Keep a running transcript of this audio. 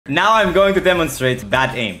Now I'm going to demonstrate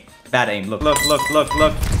bad aim. Bad aim. Look, look, look, look,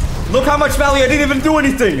 look. Look how much value, I didn't even do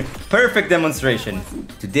anything. Perfect demonstration.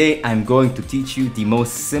 Today I'm going to teach you the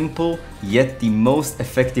most simple yet the most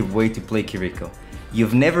effective way to play Kiriko.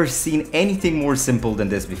 You've never seen anything more simple than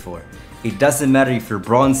this before. It doesn't matter if you're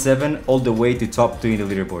bronze 7 all the way to top 2 in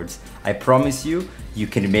the leaderboards. I promise you, you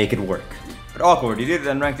can make it work. But awkward, you did it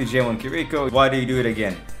on ranked J1 Kiriko. Why do you do it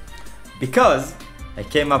again? Because I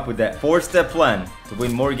came up with that 4-step plan to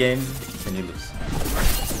win more games than you lose.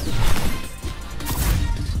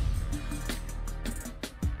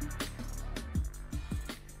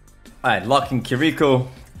 Alright, locking Kiriko.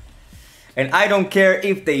 And I don't care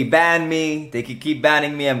if they ban me, they can keep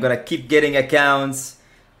banning me, I'm gonna keep getting accounts.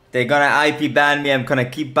 They're gonna IP ban me, I'm gonna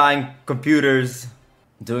keep buying computers.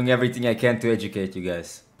 Doing everything I can to educate you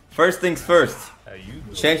guys. First things first,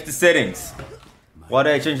 change the settings. What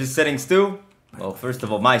do I change the settings to? Well, first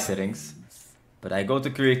of all, my settings. But I go to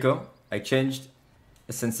Kiriko, I changed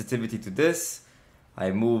the sensitivity to this. I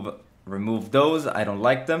remove those, I don't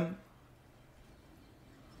like them.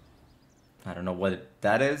 I don't know what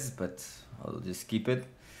that is, but I'll just keep it.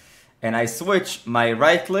 And I switch my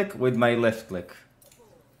right click with my left click.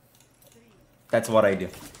 That's what I do.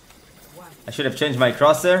 I should have changed my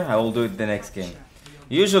crosshair, I will do it the next game.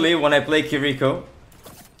 Usually when I play Kiriko,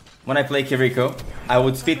 I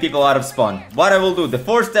would speed people out of spawn. What I will do, the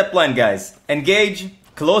 4-step plan, guys. Engage,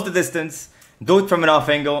 close the distance, do it from an off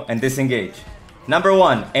angle, and disengage. Number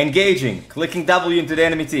 1, engaging, clicking W into the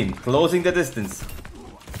enemy team, closing the distance.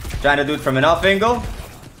 Trying to do it from an off angle,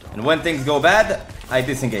 and when things go bad, I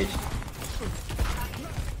disengage.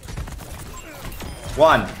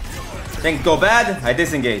 1. Things go bad, I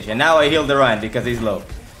disengage, and now I heal the Ryan because he's low.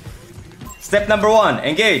 Step number 1,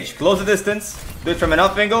 engage, close the distance, do it from an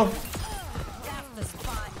off angle.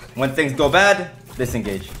 When things go bad,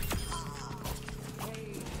 disengage.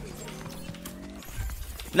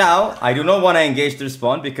 Now, I do not want to engage their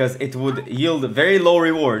spawn because it would yield very low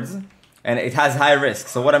rewards and it has high risk.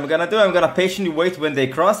 So what I'm gonna do, I'm gonna patiently wait when they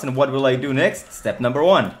cross, and what will I do next? Step number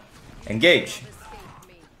 1, engage.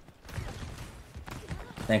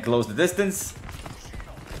 Then close the distance.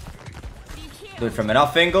 Do it from an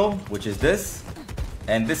off angle, which is this.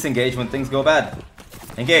 And disengage when things go bad.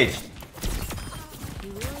 Engage.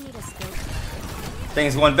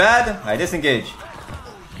 Things went bad, I disengage.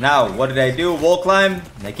 Now, what did I do? Wall climb,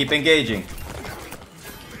 and I keep engaging.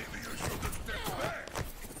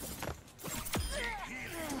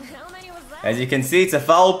 As you can see, it's a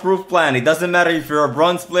foul-proof plan. It doesn't matter if you're a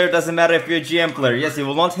bronze player, it doesn't matter if you're a GM player. Yes, you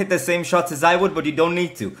will not hit the same shots as I would, but you don't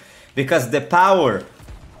need to. Because the power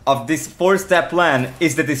of this 4-step plan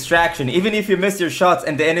is the distraction. Even if you miss your shots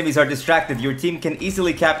and the enemies are distracted, your team can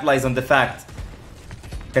easily capitalize on the fact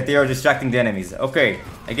that they are distracting the enemies. Okay,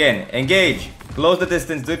 again, engage. Close the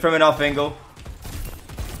distance, do it from an off angle.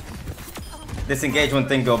 Disengage when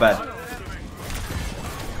things go bad.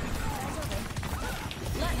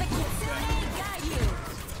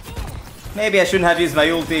 Maybe I shouldn't have used my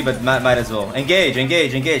ulti, but might as well. Engage,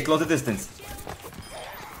 engage, engage, close the distance.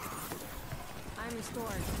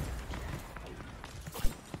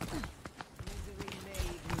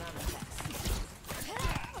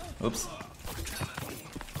 Oops.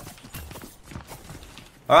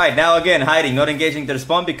 Alright, now again, hiding, not engaging their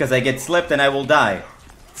spawn because I get slipped and I will die.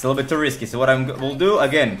 It's a little bit too risky, so what I will do,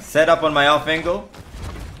 again, set up on my off angle.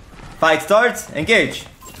 Fight starts, engage.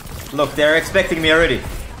 Look, they're expecting me already.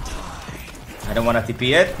 I don't want to TP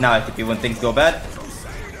yet. Now I TP when things go bad.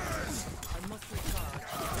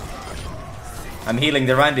 I'm healing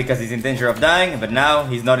the Ryan because he's in danger of dying, but now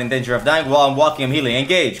he's not in danger of dying. While I'm walking, I'm healing.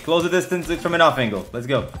 Engage. Close the distance, do it from an off angle. Let's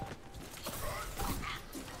go.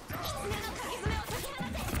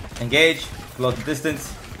 Engage. Close the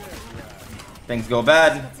distance. Things go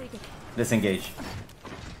bad. Disengage.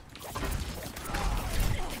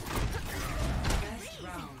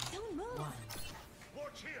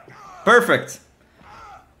 Perfect.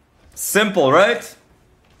 Simple, right?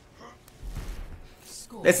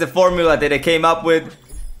 That's the formula that I came up with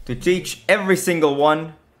to teach every single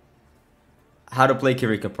one how to play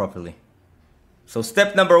Kiriko properly. So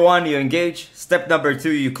step number 1, you engage. Step number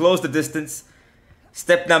 2, you close the distance.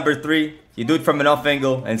 Step number 3, you do it from an off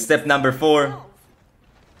angle. And step number 4,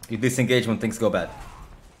 you disengage when things go bad.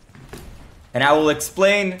 And I will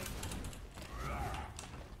explain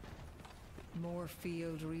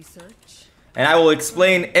field research. And I will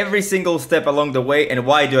explain every single step along the way and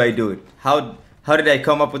why do I do it. How did I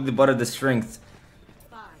come up with what are the strengths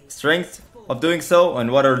of doing so,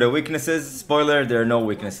 and what are the weaknesses? Spoiler, there are no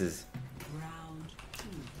weaknesses.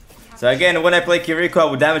 So again, when I play Kiriko, I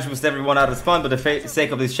would damage boost everyone out of spawn, but for the sake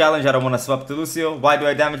of this challenge, I don't want to swap to Lucio. Why do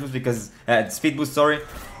I damage boost? Because, speed boost, sorry.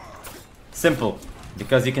 Simple.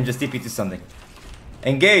 Because you can just TP to something.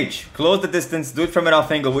 Engage. Close the distance. Do it from an off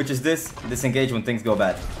angle, which is this. Disengage when things go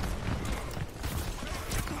bad.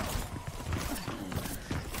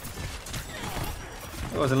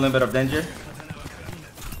 There was a little bit of danger.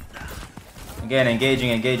 Again,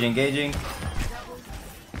 engaging.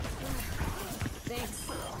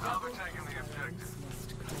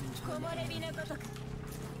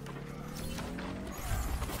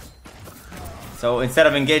 So instead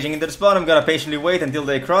of engaging into the spawn, I'm gonna patiently wait until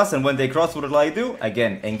they cross, and when they cross, what will I do?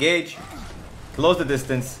 Again, engage, close the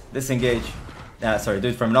distance, disengage. Sorry, do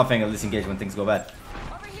it from an off angle, disengage when things go bad.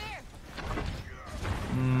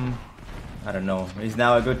 I don't know. Is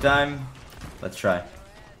now a good time? Let's try.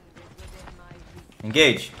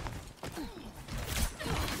 Engage.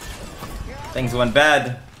 Things went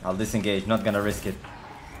bad. I'll disengage. Not gonna risk it.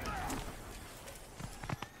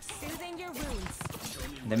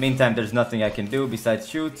 In the meantime, there's nothing I can do besides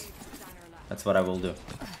shoot. That's what I will do.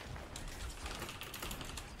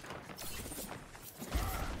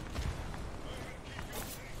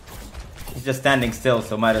 He's just standing still,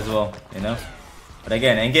 so might as well, you know? But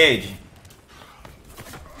again, engage.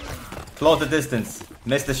 Close the distance.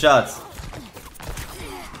 Miss the shots.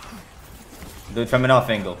 Do it from an off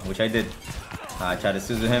angle, which I did. I tried to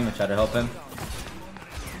Suzu him, I tried to help him.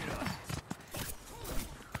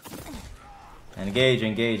 Engage.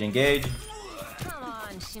 Come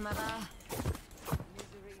on, Shimaba.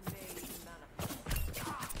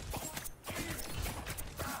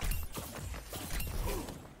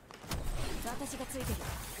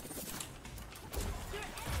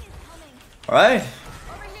 Alright.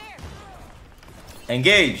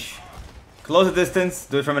 Engage. Close the distance,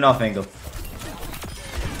 do it from an off angle.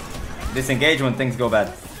 Disengage when things go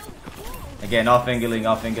bad. Again, off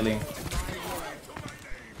angling.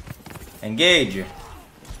 Engage.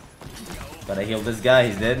 Gotta heal this guy,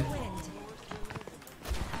 he's dead.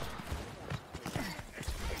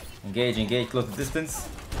 Engage, close the distance.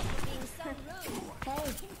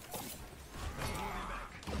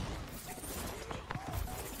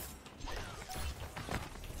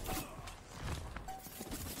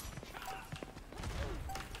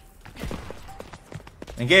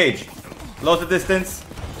 Engage. Close the distance.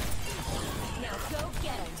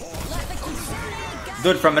 Do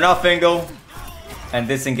it from an off angle. And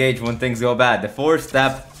disengage when things go bad. The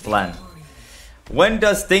 4-step plan. When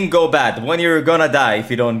does thing go bad? When you're gonna die if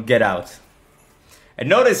you don't get out. And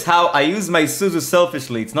notice how I use my Suzu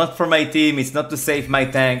selfishly. It's not for my team. It's not to save my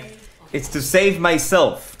tank. It's to save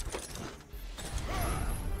myself.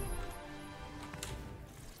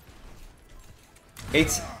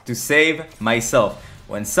 It's to save myself.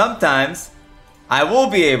 When sometimes I will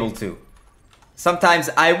be able to. Sometimes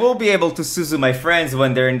I will be able to Suzu my friends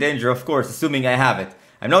when they're in danger, of course, assuming I have it.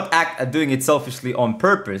 I'm not doing it selfishly on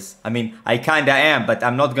purpose. I mean, I kinda am, but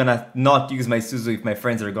I'm not gonna not use my Suzu if my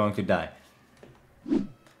friends are going to die.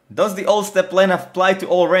 Does the all-step plan apply to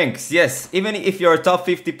all ranks? Yes, even if you're a top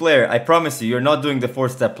 50 player, I promise you're not doing the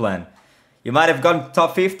 4-step plan. You might have gone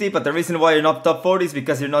top 50, but the reason why you're not top 40 is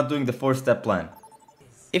because you're not doing the 4-step plan.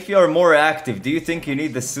 If you're more active, do you think you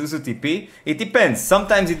need the Suzu TP? It depends.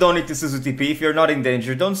 Sometimes you don't need to Suzu TP. If you're not in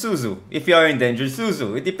danger, don't Suzu. If you are in danger,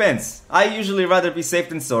 Suzu. It depends. I usually rather be safe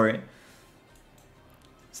than sorry.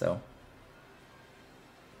 So.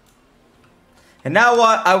 And now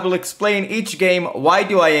I will explain each game. Why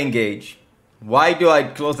do I engage? Why do I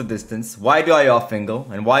close the distance? Why do I off angle?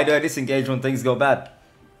 And why do I disengage when things go bad?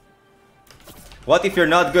 What if you're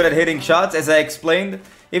not good at hitting shots? As I explained,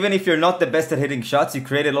 even if you're not the best at hitting shots, you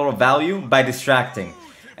create a lot of value by distracting.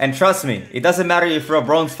 And trust me, it doesn't matter if you're a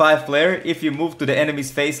bronze 5 player, if you move to the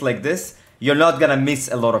enemy's face like this, you're not gonna miss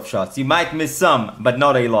a lot of shots. You might miss some, but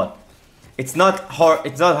not a lot. It's not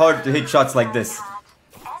hard to hit shots like this.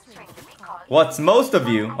 What most of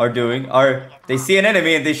you are doing are, they see an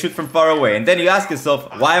enemy and they shoot from far away. And then you ask yourself,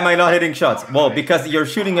 why am I not hitting shots? Well, because you're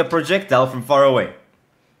shooting a projectile from far away.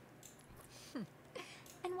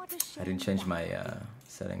 I didn't change my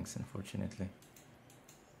settings, unfortunately.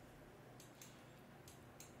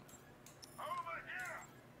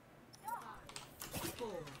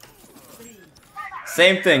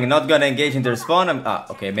 Same thing, not gonna engage in their spawn.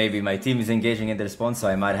 Okay, maybe my team is engaging in their spawn, so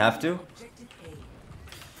I might have to.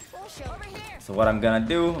 So what I'm gonna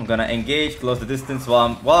do, I'm gonna engage, close the distance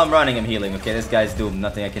while I'm running. I'm healing. Okay, this guy's doomed.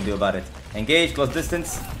 Nothing I can do about it. Engage, close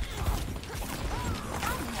distance.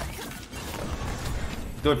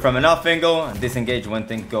 Do it from an off angle and disengage when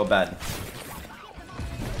things go bad.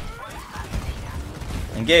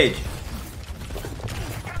 Engage.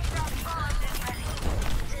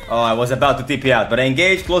 Oh, I was about to TP out, but I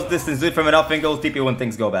engage, close distance, do it from an off angle, TP when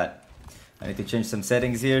things go bad. I need to change some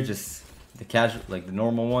settings here, just the casual, like the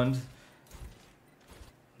normal ones.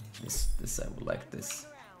 This I would like this.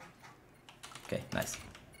 Okay, nice.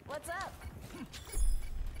 What's up?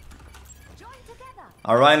 Join together.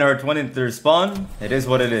 Our Reinhardt went into respawn. It is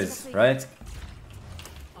what it is, right?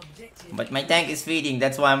 But my tank is feeding,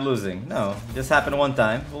 that's why I'm losing. No, it just happened one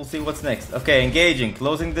time. We'll see what's next. Okay, engaging,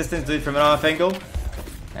 closing distance, do it from an off angle.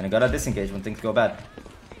 And I gotta disengage when things go bad.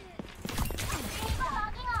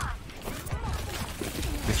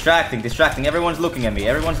 Distracting, distracting. Everyone's looking at me.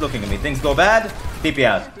 Everyone's looking at me. Things go bad. TP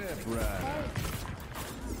out.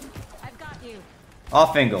 I've got you.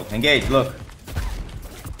 Off angle. Engage. Look.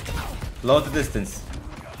 Close the distance.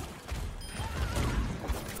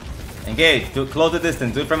 Engage. Close the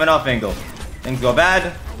distance. Do it from an off angle. Things go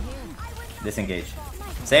bad. Disengage.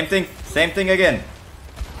 Same thing. Same thing again.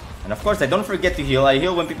 And of course, I don't forget to heal. I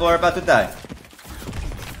heal when people are about to die.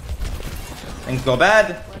 Things go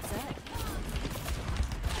bad.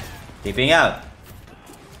 Keeping out.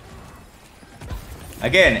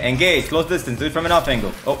 Again, engage, close distance, do it from an off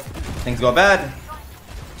angle. Oh, things go bad.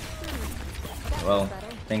 Well,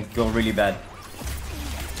 things go really bad.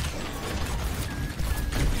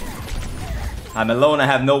 I'm alone, I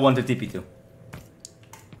have no one to TP to.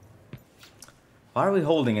 Why are we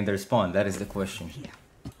holding in their spawn? That is the question.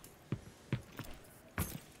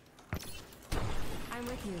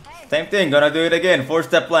 Same thing, gonna do it again.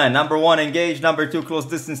 4-step plan. Number 1, engage. Number 2, close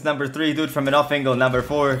distance. Number 3, do it from an off angle. Number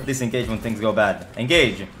 4, disengage when things go bad.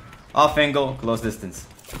 Engage. Off angle, close distance.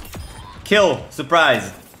 Kill.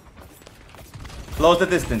 Surprise. Close the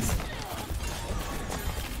distance.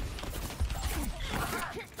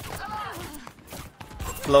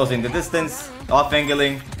 Closing the distance. Off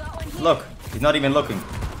angling. Look, he's not even looking.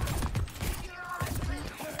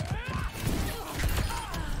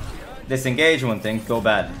 Disengage when things go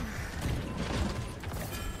bad.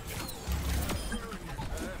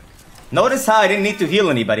 Notice how I didn't need to heal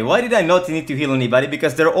anybody. Why did I not need to heal anybody?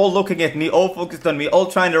 Because they're all looking at me, all focused on me, all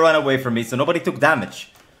trying to run away from me, so nobody took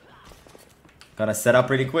damage. Gonna set up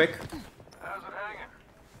really quick.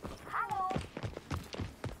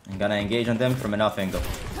 I'm gonna engage on them from an off angle.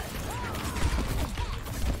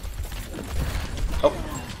 Oh.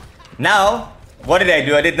 Now, what did I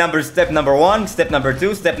do? I did step number 1, step number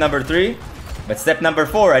 2, step number 3. But step number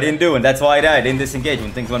 4 I didn't do, and that's why I died. I didn't disengage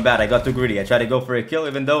when things went bad. I got too greedy. I tried to go for a kill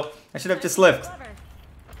even though I should have just lived.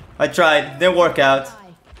 I tried, didn't work out.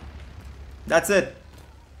 That's it.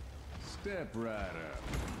 Step right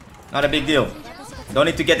up. Not a big deal. Don't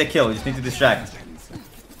need to get the kill, you just need to distract.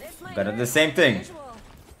 Gotta do the same thing.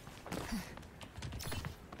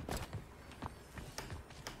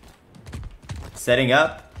 Setting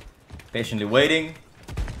up, patiently waiting.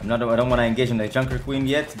 I don't want to engage on the Junker Queen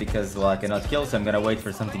yet because, well, I cannot kill, so I'm gonna wait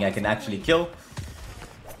for something I can actually kill.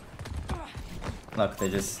 Look, they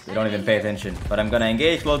don't even pay attention. But I'm gonna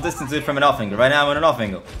engage, close distance, do it from an off angle. Right now I'm on an off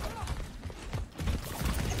angle.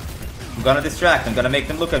 I'm gonna distract, I'm gonna make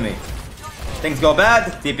them look at me. Things go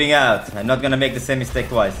bad, TPing out. I'm not gonna make the same mistake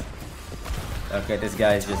twice. Okay, this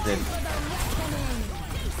guy just did.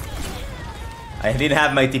 I didn't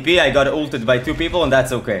have my TP, I got ulted by 2 people, and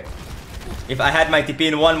that's okay. If I had my TP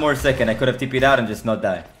in 1 more second, I could have TP'd out and just not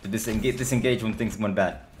die. To disengage when things went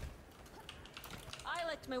bad. I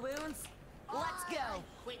licked my wounds. Let's go.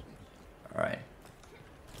 Alright.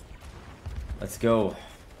 Let's go.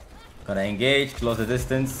 Gonna engage, close the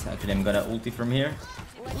distance. Actually, I'm gonna ulti from here.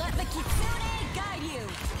 Let the Kitsune guide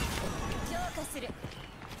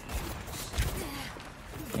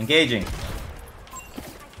you. Engaging.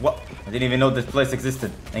 What? I didn't even know this place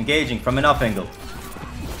existed. Engaging from an off angle.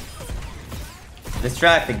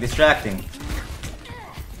 Distracting, distracting.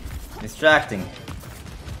 Distracting.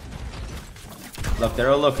 Look,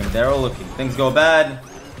 they're all looking, they're all looking. Things go bad.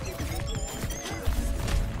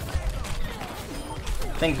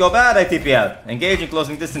 Things go bad, I TP out. Engaging,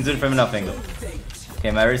 closing distance, do it from an off angle.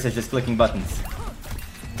 Okay, my wrist is just clicking buttons.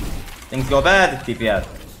 Things go bad, TP out.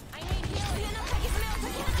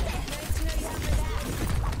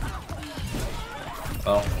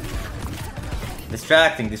 Well.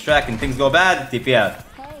 Distracting, distracting. Things go bad, TP out.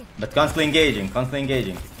 But constantly engaging, constantly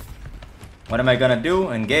engaging. What am I gonna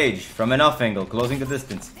do? Engage from an off angle, closing the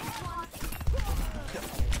distance.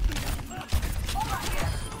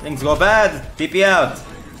 Things go bad, TP out.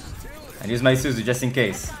 And use my Suzu just in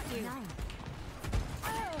case.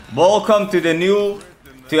 Welcome to a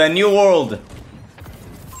new world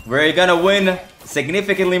where you're gonna win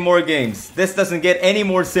significantly more games. This doesn't get any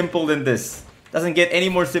more simple than this. Doesn't get any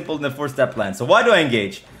more simple than the 4-step plan. So why do I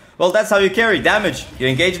engage? Well, that's how you carry damage. You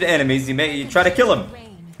engage the enemies, you try to kill them.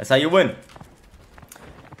 That's how you win.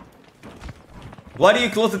 Why do you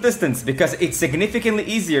close the distance? Because it's significantly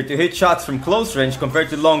easier to hit shots from close range compared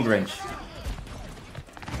to long range.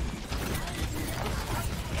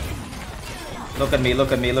 Look at me,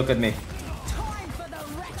 look at me, look at me.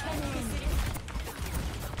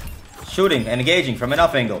 Shooting and engaging from an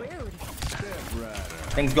off angle.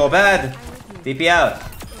 Things go bad. TP out.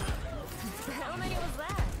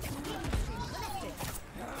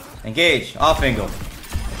 Engage, off angle.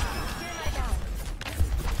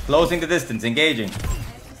 Closing the distance, engaging.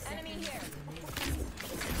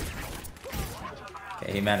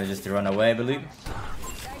 Okay, he manages to run away, I believe.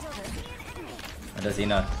 Or does he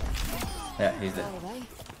not? Yeah, he's dead.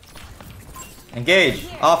 Engage,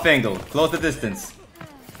 off angle, close the distance.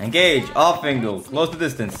 Engage, off angle, close the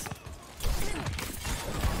distance.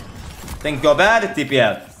 Things go bad, TP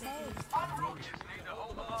out.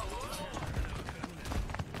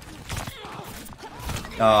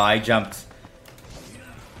 Oh, I jumped.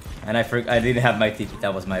 And I didn't have my TP,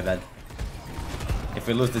 that was my bad. If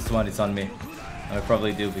we lose this one, it's on me. I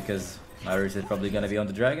probably do because my Iris is probably gonna be on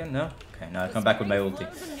the dragon, no? Okay, now I come back with my ulti.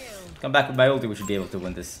 Come back with my ulti, we should be able to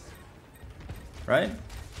win this. Right?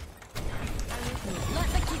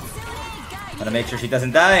 Gotta make sure she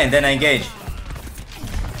doesn't die and then I engage.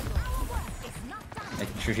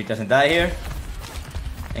 Making sure she doesn't die here.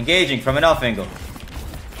 Engaging from an off angle.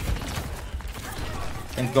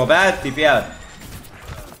 Things go bad, TP out.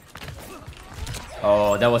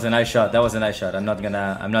 Oh, that was a nice shot. That was a nice shot. I'm not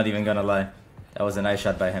even gonna lie. That was a nice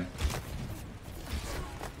shot by him.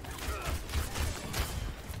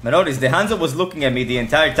 But notice, the Hanzo was looking at me the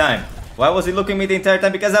entire time. Why was he looking at me the entire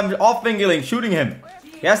time? Because I'm off-angling, shooting him.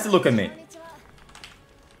 He has to look at me.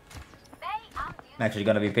 I'm actually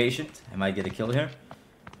gonna be patient. I might get a kill here.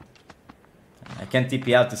 I can't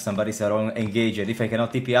TP out to somebody, so I don't engage it. If I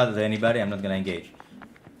cannot TP out to anybody, I'm not gonna engage.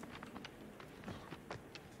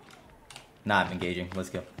 Nah, I'm engaging. Let's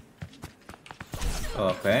go.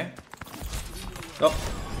 Okay. Oh.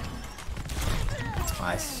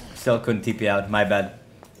 I still couldn't TP out. My bad.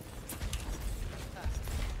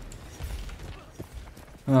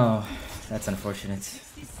 Oh, that's unfortunate.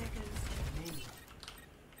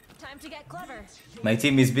 Time to get clever. My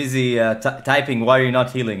team is busy typing why you're not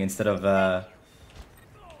healing instead of,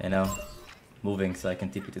 you know, moving so I can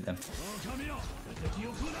TP to them.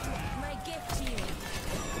 My gift to you.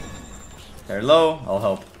 They're low, I'll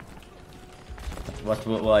help. What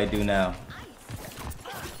will I do now?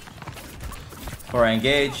 Before I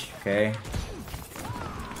engage, okay.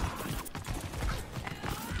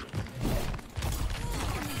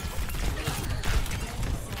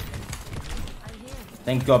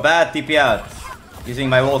 Things go bad, TP out. Using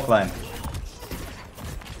my wall climb.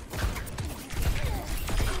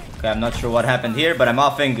 Okay, I'm not sure what happened here, but I'm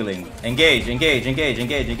off angling. Engage, engage, engage,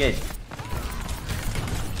 engage, engage.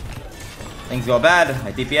 Things go bad,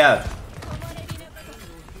 I TP out.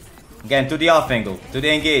 Again, to the off angle, to the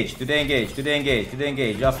engage, to the engage, to the engage, to the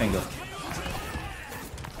engage, off angle.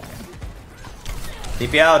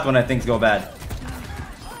 TP out when things go bad.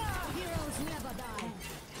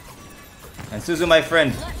 And Suzu, my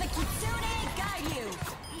friend. Let the Kitsune guide you.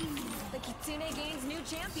 The Kitsune gains new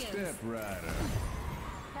champions. Step rider.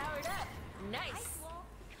 Powered up. Nice.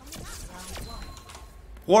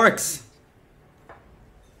 Works.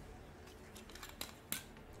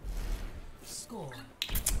 Score.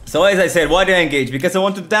 So as I said, why did I engage? Because I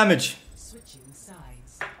want to do damage. Switching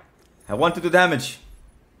sides. I want to do damage.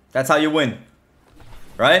 That's how you win.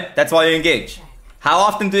 Right? That's why you engage. How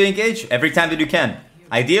often do you engage? Every time that you can.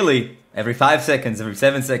 Ideally, every 5 seconds, every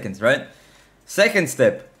 7 seconds, right? Second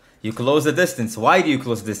step, you close the distance. Why do you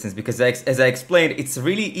close the distance? Because as I explained, it's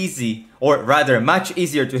really easy, or rather much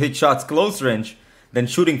easier to hit shots close range than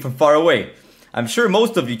shooting from far away. I'm sure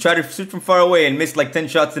most of you try to shoot from far away and miss like 10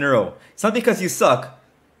 shots in a row. It's not because you suck.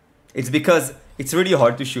 It's because it's really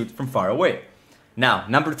hard to shoot from far away. Now,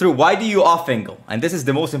 number 3, why do you off angle? And this is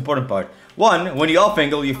the most important part. 1, when you off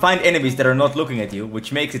angle, you find enemies that are not looking at you,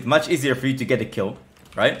 which makes it much easier for you to get a kill,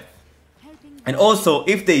 right? And also,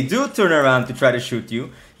 if they do turn around to try to shoot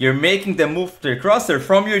you, you're making them move their crosshair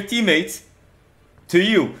from your teammates to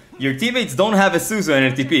you. Your teammates don't have a Suzu and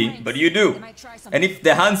a TP, but you do. And if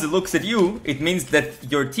the Hanzo looks at you, it means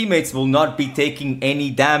that your teammates will not be taking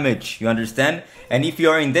any damage, you understand? And if you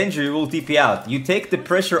are in danger, you will TP out. You take the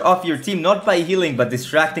pressure off your team, not by healing, but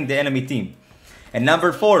distracting the enemy team. And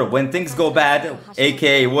number 4, when things go bad,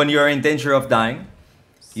 aka when you are in danger of dying,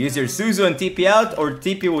 use your Suzu and TP out, or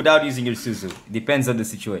TP without using your Suzu. Depends on the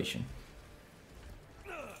situation.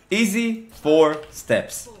 Easy 4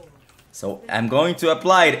 steps. So I'm going to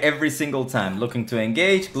apply it every single time. Looking to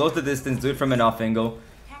engage, close the distance, do it from an off angle.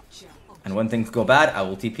 And when things go bad, I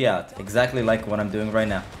will TP out. Exactly like what I'm doing right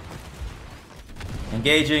now.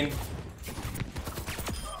 Engaging.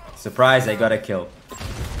 Surprise, I got a kill.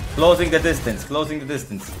 Closing the distance, closing the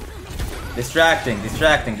distance. Distracting,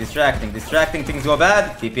 distracting, distracting, distracting. Things go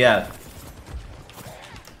bad, TP out.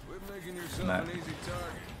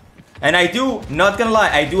 And I do, not gonna lie,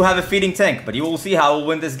 I do have a feeding tank, but you will see how I will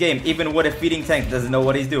win this game, even with a feeding tank doesn't know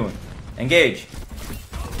what he's doing. Engage.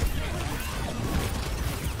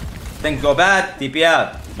 Things go bad, TP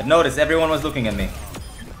out. But notice, everyone was looking at me.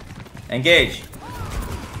 Engage.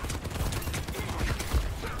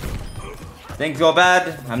 Things go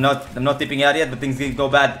bad. I'm not tipping out yet, but things didn't go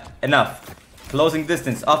bad enough. Closing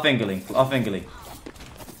distance, off angling, off angling.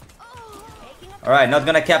 Alright, not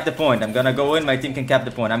gonna cap the point. I'm gonna go in, my team can cap the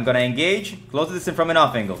point. I'm gonna engage, close the distance from an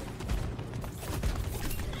off angle.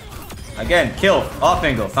 Again, kill, off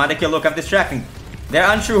angle, find a kill. Look, I'm distracting. They're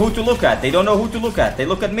unsure who to look at. They don't know who to look at. They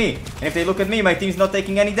look at me. And if they look at me, my team's not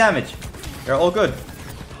taking any damage. They're all good.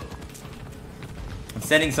 I'm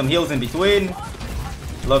sending some heals in between.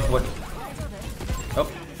 Look what... Oh.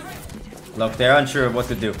 Look, they're unsure of what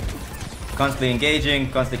to do. Constantly engaging,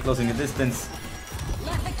 constantly closing the distance.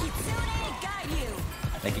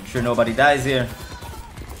 Making sure nobody dies here.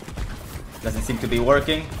 Doesn't seem to be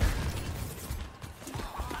working.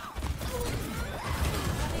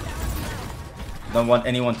 Don't want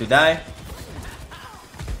anyone to die.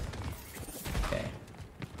 Okay.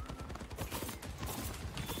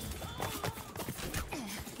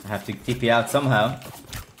 I have to TP out somehow.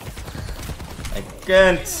 I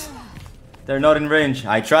can't. They're not in range.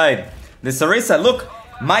 I tried. The Sarisa, look,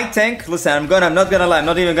 my tank, listen, I'm not gonna lie, I'm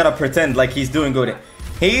not even gonna pretend like he's doing good.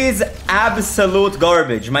 He is absolute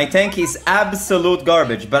garbage. My tank is absolute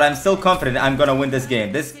garbage, but I'm still confident I'm gonna win this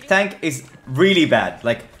game. This tank is really bad,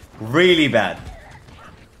 like really bad.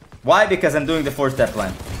 Why? Because I'm doing the 4-step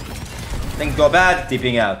plan. Things go bad,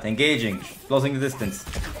 tipping out, engaging, closing the distance.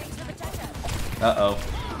 Uh-oh.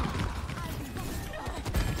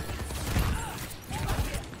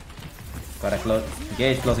 Gotta close,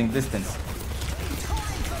 engage, closing the distance.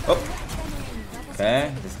 Oh.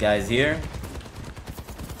 Okay, this guy's here.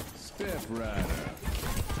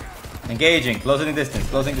 Engaging, closing the distance,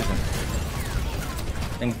 closing distance.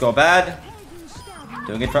 Things go bad.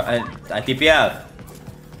 Doing it from I TP out.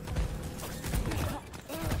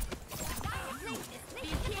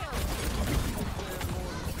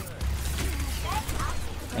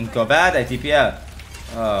 Things go bad, I TP out.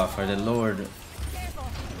 Oh, for the Lord of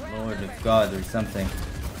God or something.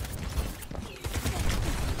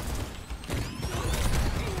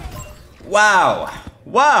 Wow!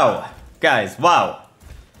 Wow! Guys, wow!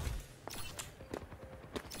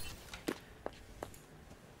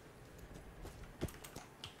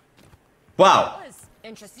 Wow!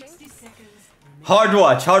 Interesting. Hard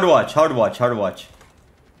watch, hard watch, hard watch, hard watch.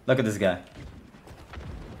 Look at this guy.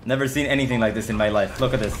 Never seen anything like this in my life.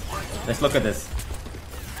 Look at this. Let's look at this.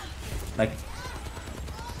 Like...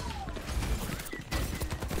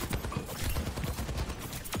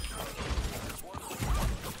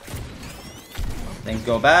 Things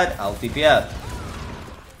go bad, I'll TP out.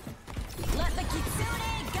 Let the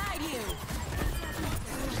Kitsune guide you.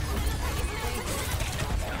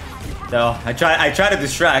 So I try to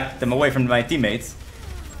distract them away from my teammates.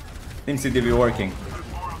 Seems to be working.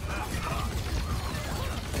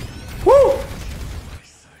 Woo!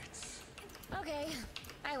 Okay,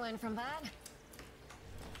 I learned from that.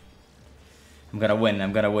 I'm gonna win,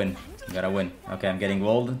 I'm gonna win. I'm gonna win. Okay, I'm getting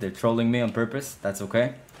walled. They're trolling me on purpose. That's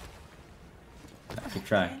okay. I keep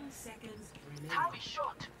trying.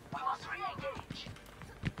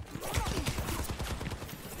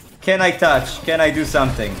 Can I touch? Can I do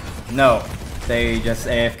something? No. They just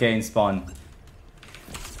AFK in spawn.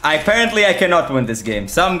 Apparently I cannot win this game.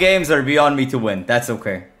 Some games are beyond me to win. That's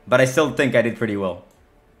okay. But I still think I did pretty well.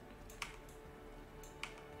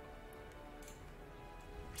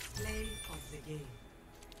 Play of the game.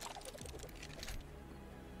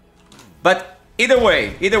 But either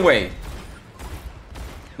way.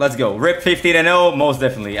 Let's go. Rip 15-0, most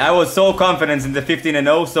definitely. I was so confident in the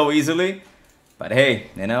 15-0 so easily. But hey,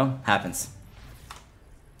 you know, happens.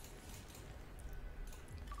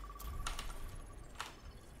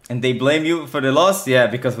 And they blame you for the loss? Yeah,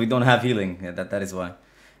 because we don't have healing. Yeah, that is why.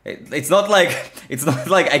 It's not like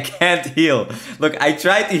I can't heal. Look, I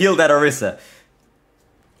tried to heal that Orisa.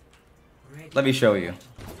 Let me show you.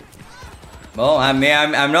 Well, I'm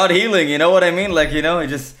not healing, you know what I mean? Like, you know, it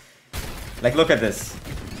just like look at this.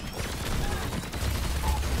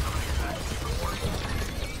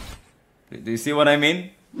 Do you see what I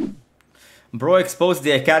mean? Bro exposed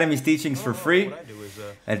the Academy's teachings for free.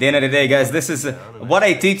 At the end of the day, guys, this is what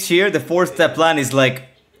I teach here. The 4-step plan is like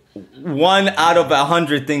 1 out of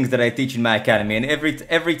 100 things that I teach in my academy, and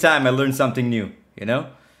every time I learn something new, you know?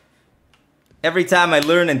 Every time I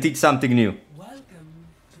learn and teach something new.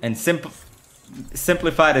 And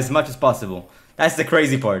simplify it as much as possible. That's the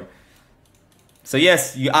crazy part. So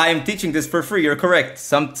yes, I am teaching this for free, you're correct.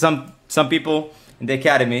 Some people in the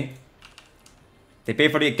academy, they pay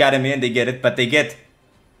for the academy and they get it, but they get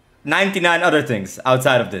 99 other things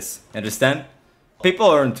outside of this, understand? People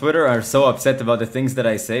on Twitter are so upset about the things that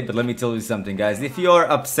I say, but let me tell you something, guys. If you are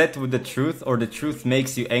upset with the truth or the truth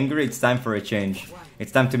makes you angry, it's time for a change.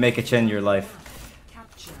 It's time to make a change in your life.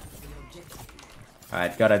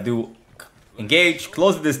 Alright, gotta do engage,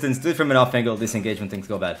 close the distance, do it from an off angle, disengage when things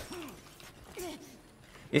go bad.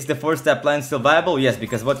 Is the 4-step plan still viable? Yes,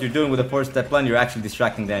 because what you're doing with the 4-step plan, you're actually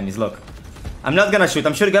distracting the enemies. Look. I'm not gonna shoot.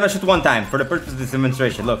 I'm gonna shoot one time for the purpose of this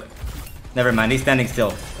demonstration. Look. Never mind, he's standing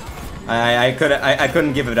still. I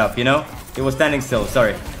couldn't give it up, you know? He was standing still,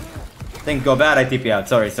 sorry. Things go bad, I TP out.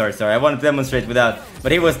 Sorry. I wanted to demonstrate without.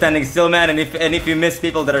 But he was standing still, man, and if you miss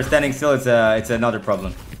people that are standing still, it's another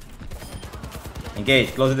problem.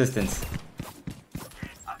 Engage, close the distance.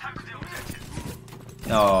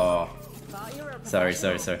 No. Sorry.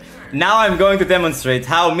 Now I'm going to demonstrate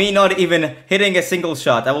how me not even hitting a single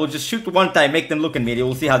shot. I will just shoot one time, make them look at me. You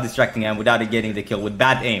will see how distracting I am without getting the kill with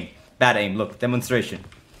bad aim. Bad aim. Look, demonstration.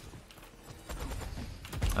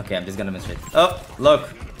 Okay, I'm just gonna demonstrate. Oh, look.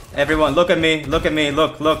 Everyone, look at me. Look at me.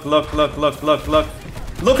 Look. Look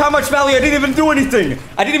how much value. I didn't even do anything.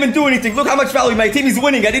 Look how much value. My team is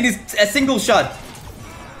winning. I didn't a single shot.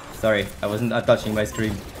 Sorry, I wasn't touching my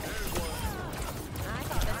screen.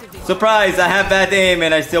 Surprise, I have bad aim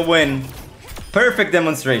and I still win. Perfect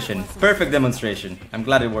demonstration. I'm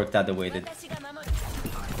glad it worked out the way it did.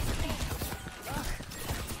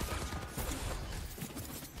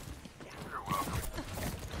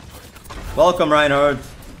 Welcome, Reinhardt.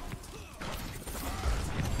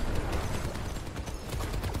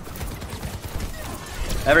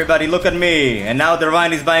 Everybody look at me. And now the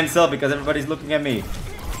Ryan is by himself because everybody's looking at me.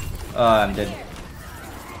 Oh, I'm dead.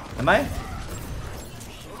 Am I?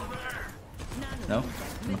 No?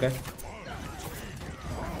 Okay.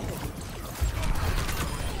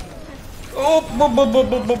 Oh!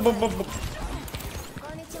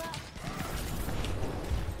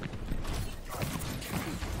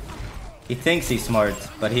 He thinks he's smart,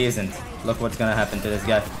 but he isn't. Look what's gonna happen to this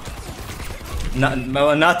guy.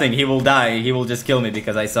 Nothing. He will die. He will just kill me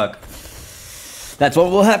because I suck. That's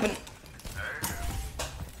what will happen.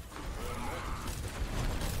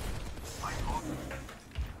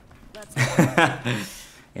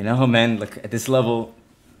 You know, man, look, at this level,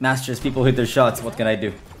 masters, people hit their shots. What can I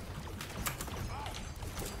do?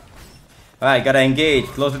 Alright, gotta engage.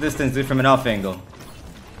 Close the distance, do it from an off angle.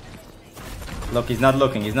 Look, he's not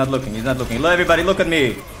looking. Look, everybody, look at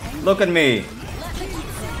me.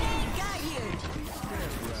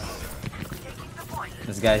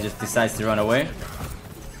 This guy just decides to run away.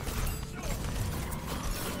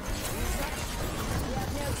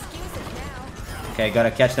 Okay,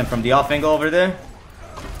 gotta catch them from the off angle over there.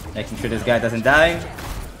 Making sure this guy doesn't die.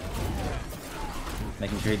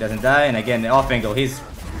 And again, the off angle, he's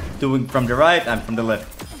doing from the right, I'm from the left.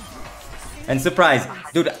 And surprise,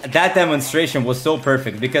 dude, that demonstration was so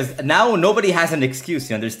perfect because now nobody has an excuse,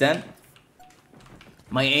 you understand?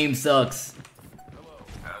 My aim sucks.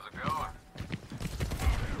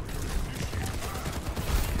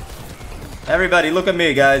 Everybody, look at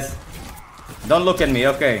me, guys. Don't look at me,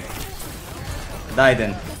 okay. Die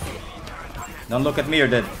then. Don't look at me, you're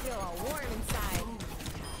dead.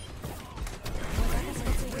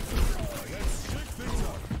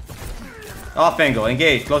 Off angle,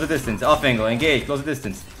 engage, close the distance. Off angle, engage, close the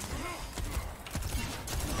distance.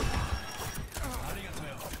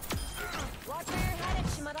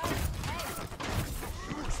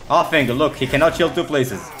 Off angle, look, he cannot shield two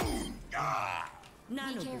places.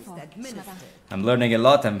 I'm learning a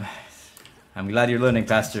lot. I'm glad you're learning,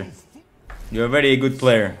 Pastor. You're already a good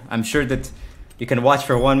player. I'm sure that you can watch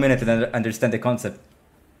for 1 minute and understand the concept.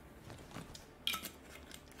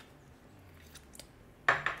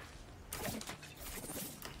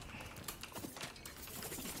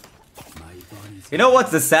 You know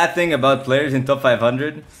what's the sad thing about players in top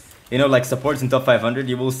 500? You know, like supports in top 500?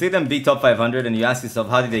 You will see them be top 500 and you ask yourself,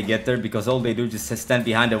 how did they get there? Because all they do is just stand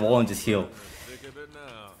behind the wall and just heal.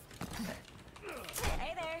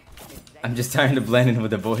 I'm just trying to blend in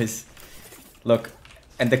with the boys. Look,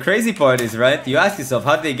 and the crazy part is, right, you ask yourself,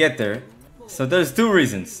 how did they get there? So there's two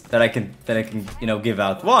reasons that I can, you know, give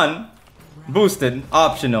out. One, boosted,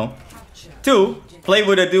 optional. Two, play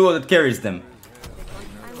with a duo that carries them.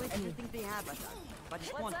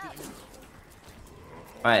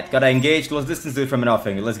 Alright, gotta engage, close distance, do it from an off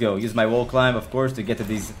angle. Let's go. Use my wall climb, of course, to get to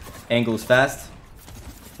these angles fast.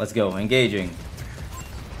 Let's go, engaging.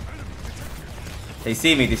 They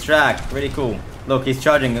see me, distract, really cool. Look, he's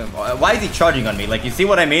charging. Why is he charging on me? Like, you see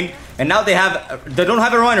what I mean? And now they don't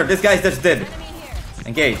have a runner. This guy's just dead.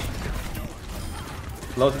 Engage.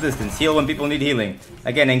 Close the distance. Heal when people need healing.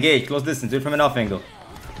 Again, engage, close distance, do it from an off angle.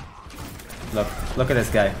 Look at this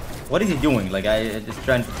guy. What is he doing? Like, I just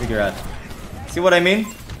trying to figure out. See what I mean?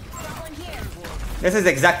 This is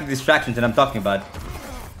exactly the distractions that I'm talking about.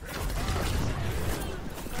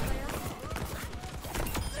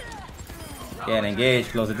 Again, engage,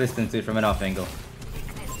 close the distance, do it from an off angle.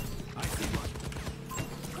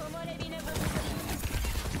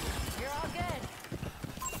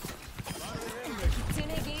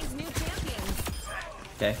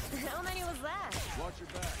 Okay. How many was that?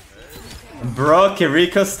 Bro,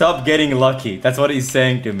 Kiriko, stop getting lucky. That's what he's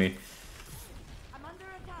saying to me. I'm under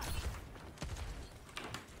attack.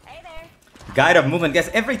 Hey there. Guide of movement. Guess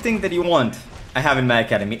everything that you want, I have in my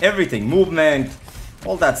academy. Everything. Movement.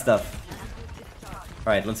 All that stuff.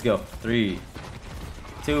 Alright, let's go. 3,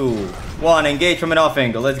 2, 1. Engage from an off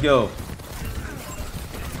angle. Let's go.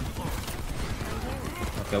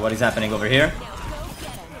 Okay, what is happening over here? Now go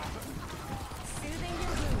get him. Soothing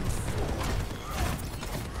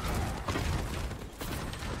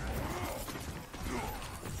your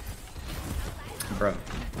wounds. Bro.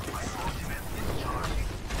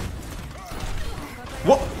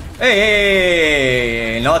 Whoa! Hey, hey,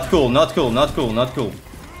 hey, hey, not cool, not cool, not cool, not cool.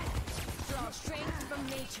 Draw strength from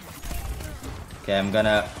nature. Okay, I'm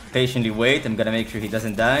gonna patiently wait. I'm gonna make sure he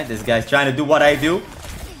doesn't die. This guy's trying to do what I do.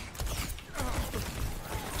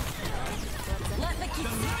 Let the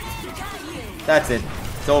kitsune guide you. That's it.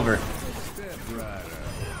 It's over.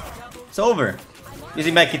 It's over.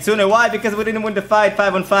 Using my kitsune. Why? Because we didn't win the fight.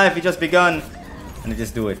 5-on-5. We just begun. And I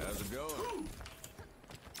just do it.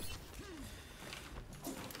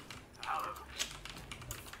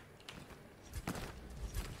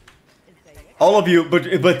 All of you, but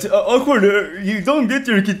awkward, you don't get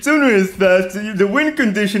your kitsune as fast. The win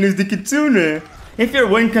condition is the kitsune. If your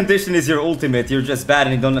win condition is your ultimate, you're just bad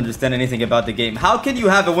and you don't understand anything about the game. How can you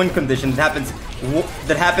have a win condition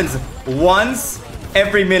that happens once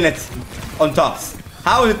every minute on tops?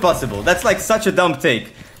 How is it possible? That's like such a dumb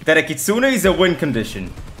take. That a kitsune is a win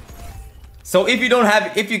condition. So if you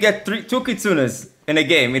get two kitsunes in a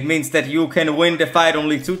game, it means that you can win the fight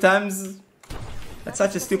only 2 times. That's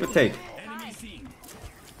such a stupid take.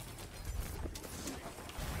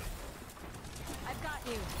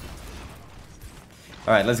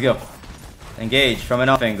 Alright, let's go. Engage from an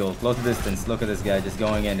off angle. Close the distance. Look at this guy just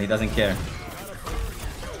going in. He doesn't care.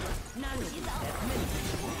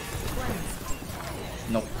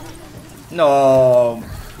 No. No.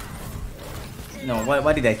 No,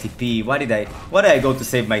 why did I TP? Why did I go to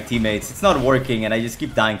save my teammates? It's not working and I just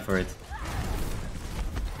keep dying for it.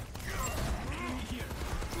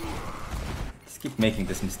 Just keep making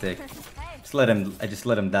this mistake. I just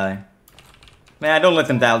let him die. Man, I don't let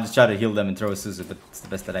them die, I'll just try to heal them and throw a Suzu, but it's the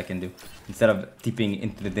best that I can do. Instead of tipping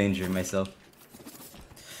into the danger myself.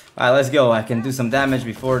 Alright, let's go. I can do some damage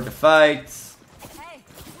before the fight.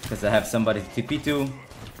 Because I have somebody to TP to.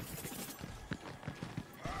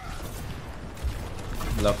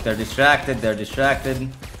 Look, they're distracted,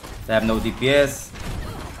 They have no DPS.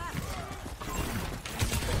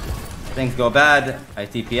 Things go bad, I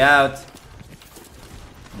TP out.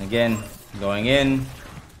 And again, going in.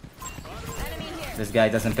 This guy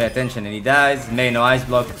doesn't pay attention and he dies. May no ice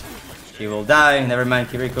block. He will die. Never mind,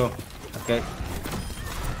 Kiriko. Okay.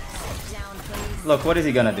 Look, what is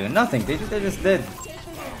he gonna do? Nothing. They're just dead.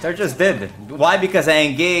 They're just dead. Why? Because I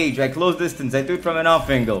engage. I close distance. I do it from an off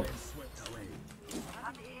angle.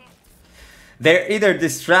 They're either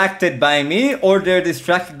distracted by me or they're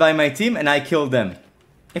distracted by my team and I kill them.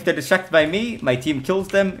 If they're distracted by me, my team kills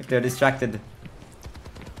them. If they're distracted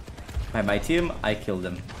by my team, I kill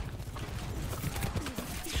them.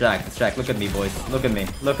 Distract. Look at me, boys. Look at me.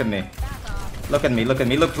 Look,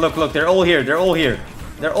 they're all here. They're all here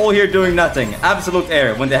doing nothing. Absolute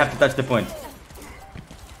air when they have to touch the point.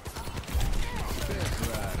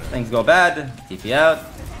 Things go bad. TP out.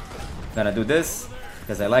 Gonna do this.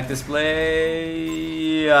 Because I like this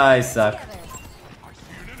play. I suck.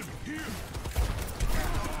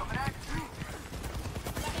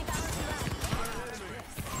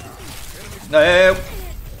 No.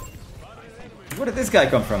 Where did this guy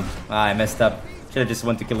come from? Ah, I messed up. Should've just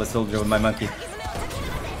went to kill a soldier with my monkey.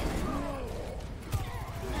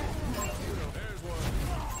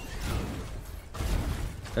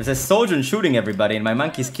 There's a soldier shooting everybody and my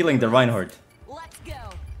monkey's killing the Reinhardt. Let's go. Let's go. There's a soldier shooting everybody and my monkey's killing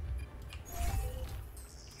the Reinhardt. There's a soldier shooting everybody and my monkey's killing the Reinhardt. There's a soldier shooting everybody and my monkey's killing the Reinhardt. There's a soldier shooting everybody and my monkey's killing the Reinhardt.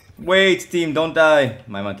 Let's go. Wait, team, don't die.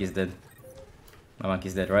 My monkey's dead. My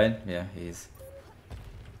monkey's dead, right? Yeah, he is.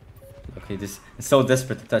 Okay, this is so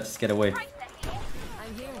desperate to touch. Just get away. I'm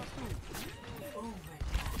here.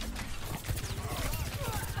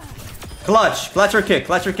 Clutch! Clutch or kick,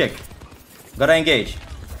 clutch or kick. Gotta engage.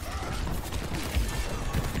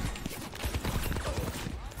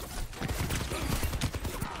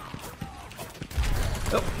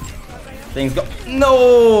 Oh. Things go.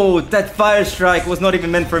 No! That fire strike was not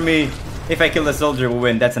even meant for me. If I kill the soldier, we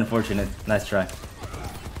win. That's unfortunate. Nice try.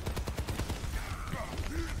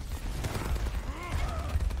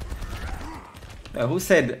 Who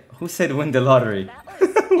said win the lottery?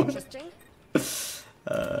 That was interesting.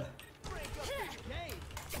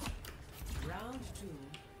 Round 2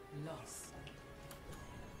 lost.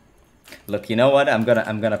 Look, you know what? I'm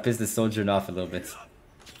gonna piss the soldier off a little bit.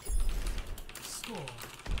 Score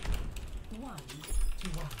 1-1.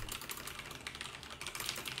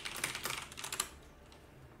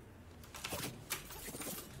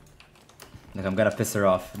 Look, I'm gonna piss her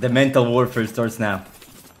off. The mental warfare starts now. A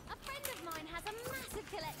friend of mine has a massive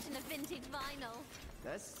collection of vintage vinyl.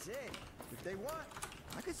 That's sick. If they want,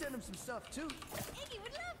 I could send them some stuff too. Iggy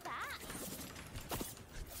would love that.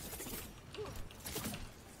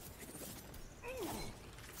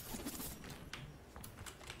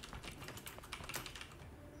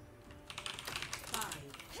 Five,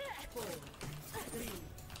 4, 3,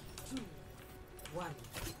 2, 1.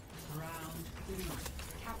 Round 3.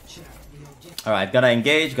 Capture the objective. Alright, gotta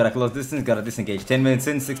engage, gotta close distance, gotta disengage. 10 minutes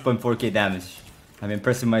in, 6.4k damage. I'm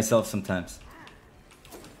impressing myself sometimes.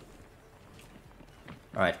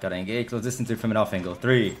 Alright, gotta engage, close distance from an off angle.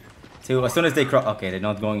 3, 2, as soon as they cross. Okay, they're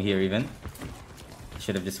not going here even.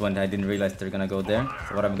 Should have just went, I didn't realize they're gonna go there.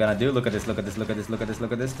 So what I'm gonna do, look at this, look at this, look at this, look at this,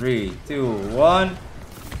 look at this. 3, 2, 1.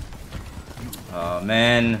 Oh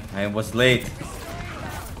man, I was late.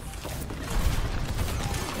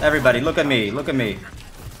 Everybody, look at me, look at me.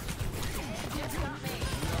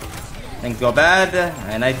 Things go bad,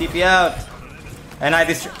 and I TP out. And I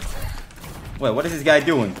destroy. Wait, what is this guy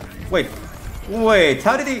doing? Wait,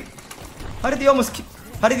 how did he how did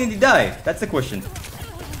he die? That's the question.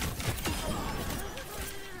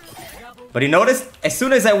 But you noticed, as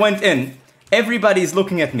soon as I went in, everybody's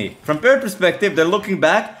looking at me. From their perspective, they're looking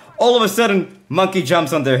back. All of a sudden, monkey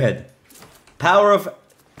jumps on their head. Power of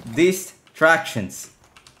distractions.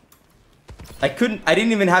 I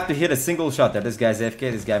didn't even have to hit a single shot there. This guy's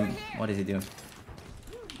AFK, this guy, what is he doing?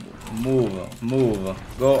 Move,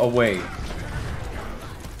 go away.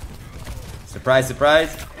 Surprise,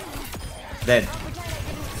 surprise. Dead.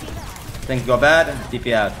 Things go bad,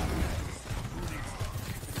 TP out.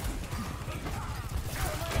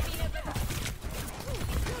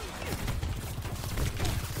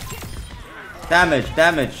 Damage.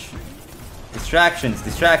 Distraction.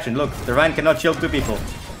 Look, the Rhine cannot shield 2 people.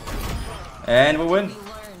 And we win.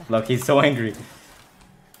 Look, he's so angry.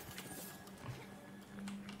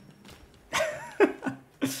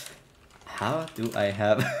 How do I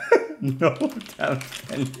have no doubt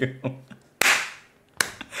in you?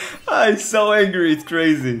 I'm so angry, it's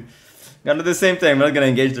crazy. Gotta do the same thing. I'm not gonna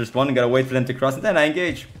engage their spawn. Gotta wait for them to cross, and then I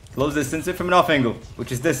engage. Close distance from an off angle,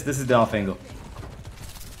 which is this. This is the off angle.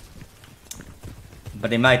 But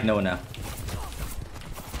they might know now.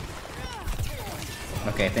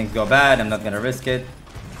 Okay, things go bad. I'm not gonna risk it.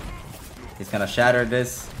 He's gonna shatter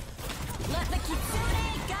this. Let the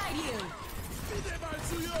Kitsune guide you.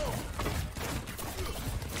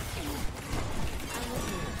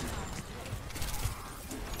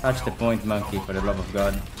 Touch the point, monkey, for the love of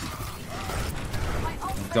God.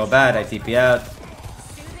 Things go bad. I TP out.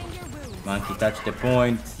 Soothing your wounds. Monkey, touch the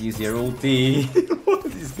point. Use your ulti. What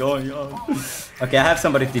is going on? Okay, I have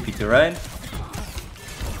somebody TP to, right?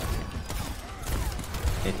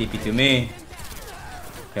 They TP to me.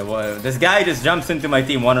 Okay, well, this guy just jumps into my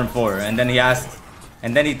team 1 on 4, and then he asks,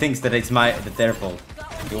 and then he thinks that it's their fault.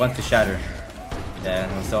 He wants to shatter. Yeah,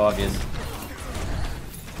 it was so obvious. I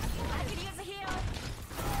could use a heal.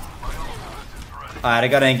 Alright, I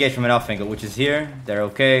gotta engage from an off angle, which is here. They're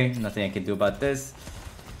okay. Nothing I can do about this.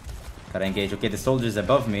 Gotta engage. Okay, the soldier's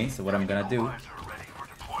above me, so what I'm gonna do.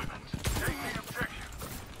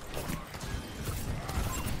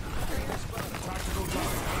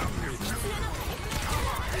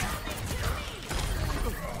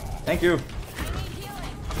 Thank you.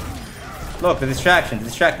 Look, the distraction.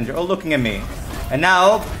 They're all looking at me. And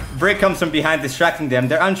now, Brick comes from behind distracting them.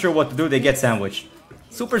 They're unsure what to do. They get sandwiched.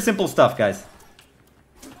 Super simple stuff, guys.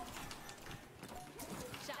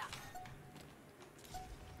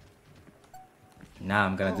 Now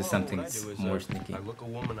I'm gonna do something more sneaky.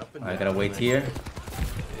 I gotta wait here.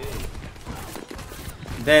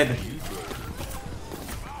 Dead.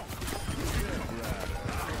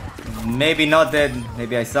 Maybe not dead.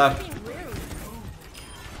 Maybe I suck.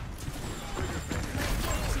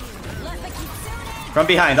 From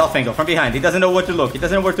behind, off angle, from behind. He doesn't know where to look. He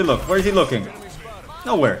doesn't know where to look. Where is he looking?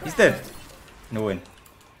 Nowhere. He's dead. No win.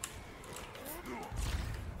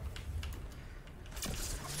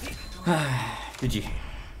 GG.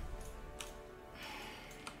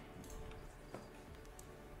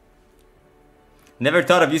 Never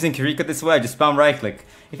thought of using Kiriko this way. I just spam right click.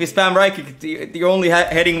 If you spam right click, you're only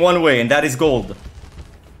heading one way, and that is gold.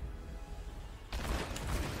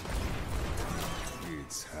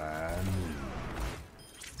 It's high.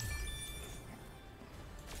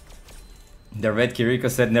 The red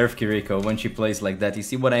Kiriko said nerf Kiriko when she plays like that. You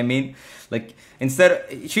see what I mean? Like,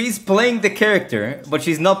 instead, she's playing the character, but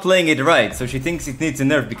she's not playing it right. So she thinks it needs a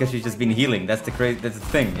nerf because she's just been healing. That's the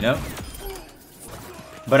thing, you know?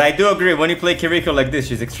 But I do agree, when you play Kiriko like this,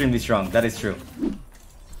 she's extremely strong. That is true.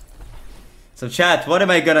 So chat, what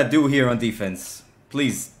am I gonna do here on defense?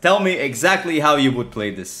 Please, tell me exactly how you would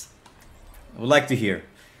play this. I would like to hear.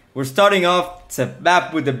 We're starting off, it's a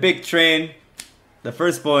map with a big train. The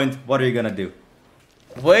first point, what are you gonna do?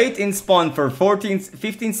 Wait in spawn for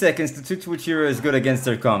 15 seconds to switch which hero is good against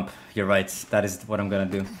their comp. You're right, that is what I'm gonna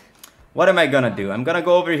do. What am I gonna do? I'm gonna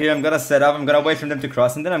go over here, I'm gonna set up, I'm gonna wait for them to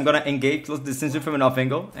cross, and then I'm gonna engage close distance from an off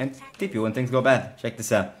angle and tip you when things go bad. Check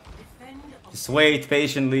this out. Just wait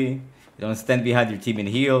patiently. You don't stand behind your team and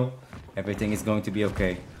heal. Everything is going to be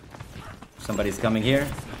okay. Somebody's coming here.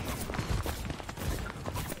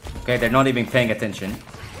 Okay, they're not even paying attention.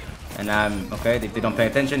 And okay, if they don't pay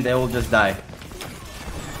attention, they will just die.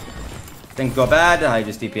 Things go bad, I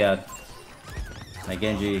just TP out. My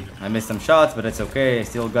Genji, I missed some shots, but it's okay. I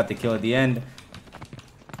still got the kill at the end.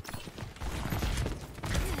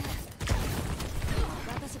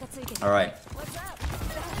 Alright.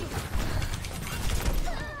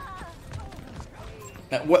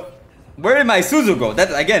 What? Where did my Suzu go?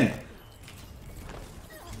 That again.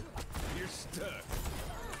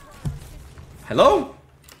 Hello?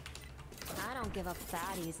 I don't give up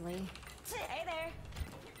that easily. Hey there.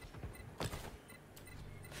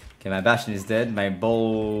 Okay, my Bastion is dead. My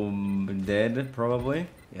Bull dead, probably.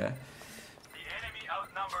 Yeah. The enemy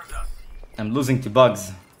outnumbers us. I'm losing to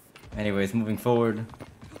bugs. Anyways, moving forward.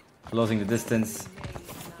 Closing the distance.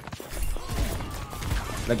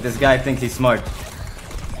 Like this guy thinks he's smart.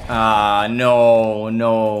 Ah, no,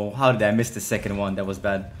 no. How did I miss the second one? That was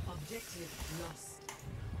bad. Objective lost.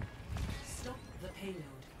 Stop the payload.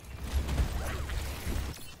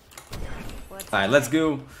 Alright, let's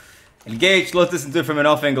go. Engage, let's listen to it from an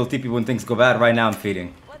off angle TP when things go bad. Right now I'm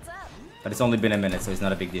feeding. What's up? But it's only been a minute, so it's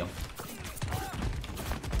not a big deal. You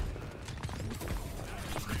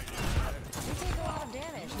take a lot of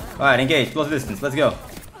damage, huh? Alright, engage, close distance, let's go.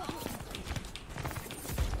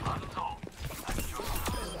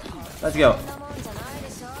 Let's go.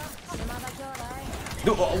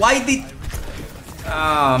 Dude, why did...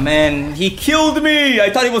 Ah, man, he killed me! I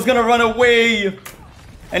thought he was gonna run away!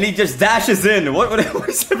 And he just dashes in. What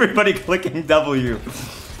is everybody clicking W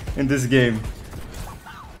in this game?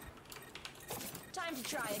 Time to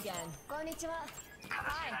try again. Konnichiwa.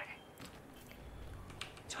 Hi.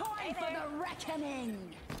 Time for the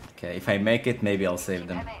reckoning. Okay, if I make it, maybe I'll save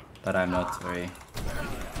them. But I'm not very...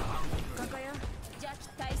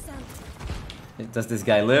 Does this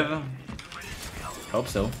guy live? Hope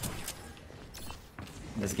so.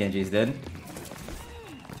 This Genji is dead.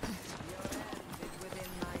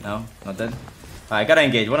 No, not dead. I gotta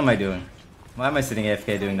engage. What am I doing? Why am I sitting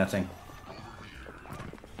AFK doing nothing?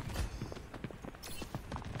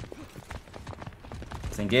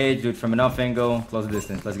 Let's engage, do it from an off angle, close the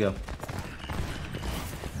distance. Let's go.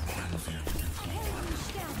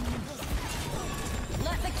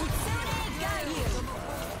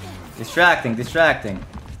 Distracting, distracting.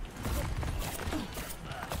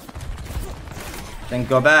 Things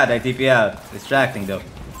go bad, I TP out. Distracting though.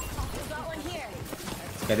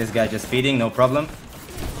 Okay, this guy just feeding, no problem.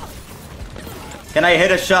 Can I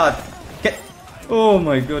hit a shot? Oh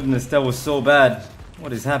my goodness, that was so bad.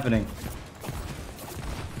 What is happening?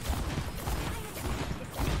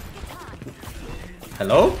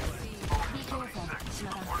 Hello?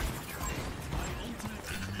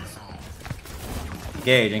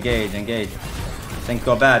 Engage, engage, engage. Things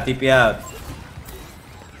go bad, TP out.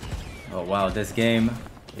 Oh wow, this game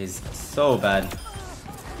is so bad.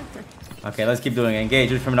 Okay, let's keep doing it.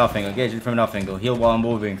 Engage it from an off angle, engage it from an off angle. Heal while I'm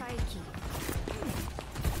moving.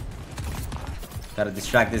 Gotta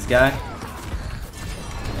distract this guy.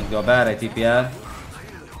 Things go bad, I TP out.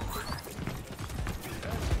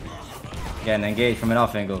 Again, engage from an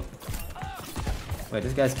off angle. Wait,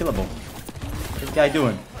 this guy's killable. What's this guy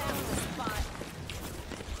doing?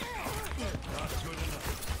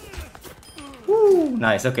 Woo!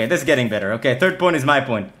 Nice. Okay, this is getting better. Okay, third point is my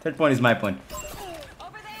point. Third point is my point.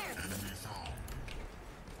 Over there.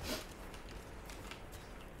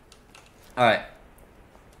 Alright.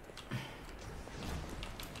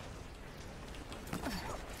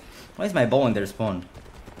 Why is my bow in their spawn?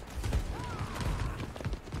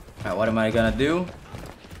 Alright, what am I gonna do?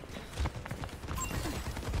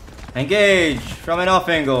 Engage from an off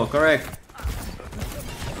angle, correct.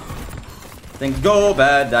 Things go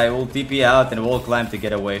bad, I will TP out and wall climb to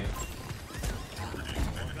get away.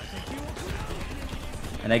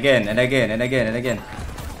 And again, and again, and again, and again.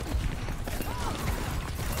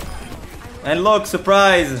 And look,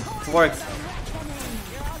 surprise! It works.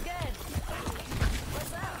 You're all good.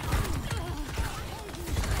 What's up?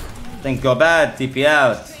 Things go bad, TP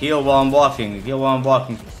out. Heal while I'm walking, heal while I'm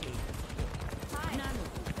walking.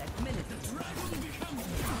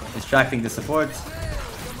 Distracting the support.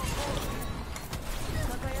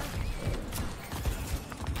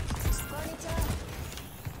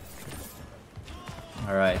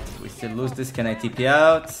 Alright, we still lose this. Can I TP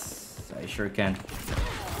out? I sure can.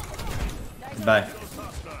 Bye.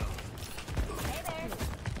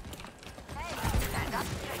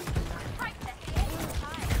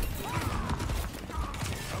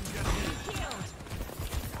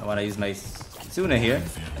 I want to use my Tsuna here.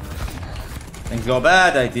 Things go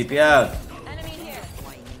bad, I TP out. Enemy here.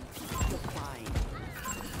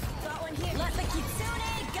 Got one here. Let the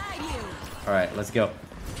Kitsune guide you. Alright, let's go.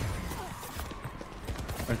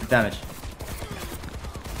 Where's the damage?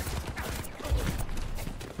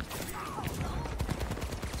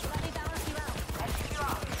 Let me balance you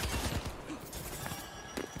out.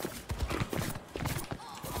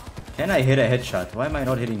 Can I hit a headshot? Why am I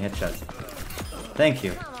not hitting headshots? Thank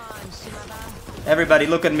you. Come on, Shimaba. Everybody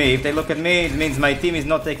look at me. If they look at me, it means my team is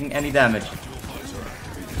not taking any damage.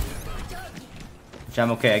 Which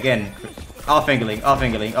I'm okay. Again, off angling, off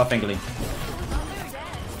angling, off angling.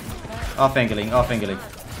 Off angling, off angling.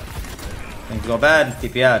 Things go bad,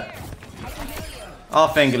 TP out.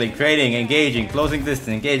 Off angling, creating, engaging, closing distance,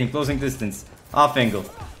 engaging, closing distance. Off angle.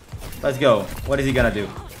 Let's go. What is he gonna do?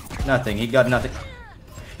 Nothing. He got nothing.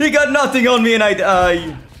 He got nothing on me and I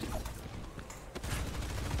die.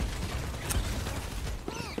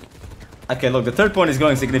 Okay, look, the third point is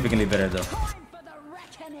going significantly better though.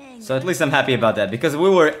 So at least I'm happy about that because we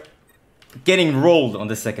were getting rolled on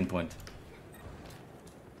the second point.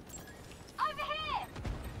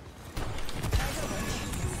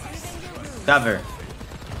 Cover.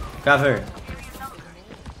 Cover.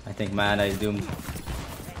 I think my Ana is doomed.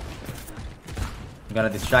 I'm gonna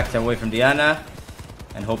distract her away from Diana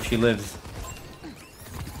and hope she lives.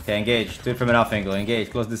 Okay, engage. Do it from an off angle. Engage.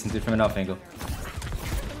 Close distance. Do it from an off angle.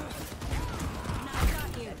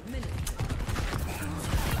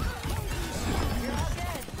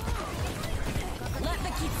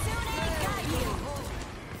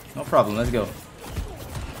 No problem. Let's go.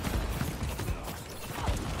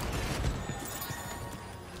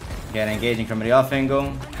 Again, engaging from the off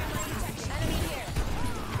angle.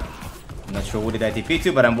 I'm not sure who did I TP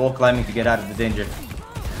to, but I'm wall climbing to get out of the danger.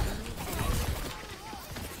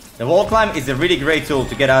 The wall climb is a really great tool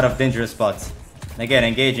to get out of dangerous spots. Again,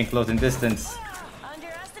 engaging, closing distance.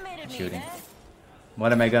 Shooting.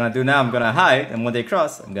 What am I gonna do now? I'm gonna hide, and when they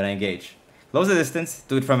cross, I'm gonna engage. Close the distance,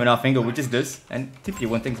 do it from an off angle, which is this, and TP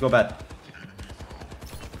when things go bad.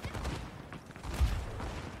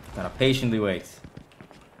 Gotta patiently wait.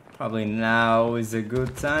 Probably now is a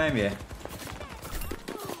good time, yeah.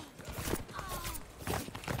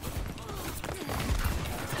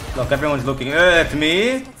 Look, everyone's looking at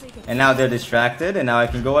me, and now they're distracted, and now I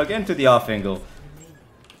can go again to the off angle.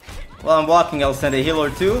 While I'm walking, I'll send a heal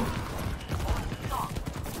or two.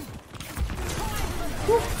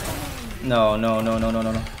 No, no, no, no, no,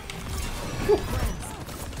 no, no.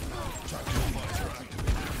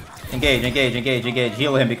 Engage, engage, engage, engage.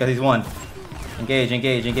 Heal him because he's one. Engage,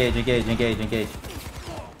 engage, engage, engage, engage, engage.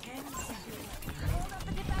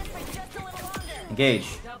 Engage.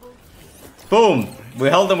 Boom! We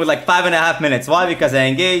held them with like 5.5 minutes. Why? Because I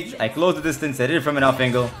engaged, I closed the distance, I did it from an off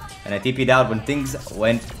angle, and I TP'd out when things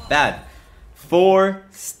went bad.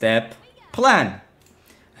 4-step plan.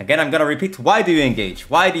 Again, I'm gonna repeat. Why do you engage?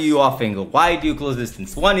 Why do you off angle? Why do you close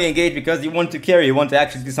distance? One, you engage because you want to carry, you want to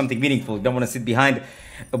actually do something meaningful. You don't want to sit behind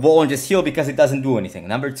a wall and just heal because it doesn't do anything.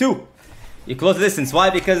 Number two, you close the distance. Why?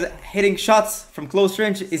 Because hitting shots from close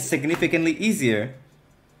range is significantly easier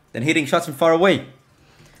than hitting shots from far away.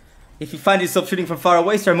 If you find yourself shooting from far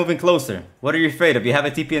away, start moving closer. What are you afraid of? You have a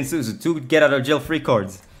TP and Suzu, two get out of jail free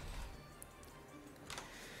cards.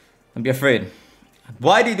 Don't be afraid.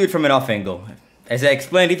 Why do you do it from an off angle? As I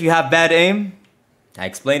explained, if you have bad aim, I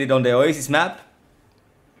explained it on the Oasis map,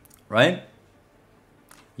 right?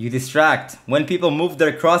 You distract. When people move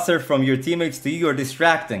their crosshair from your teammates to you, you're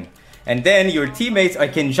distracting. And then your teammates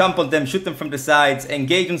can jump on them, shoot them from the sides,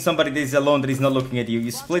 engage on somebody that is alone that is not looking at you. You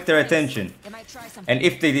split their attention. And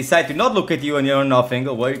if they decide to not look at you and you're on off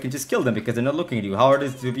angle, well, you can just kill them because they're not looking at you. How hard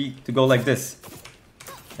is it to go like this?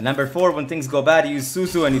 And number 4, when things go bad, you use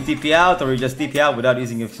Suzu and you TP out, or you just TP out without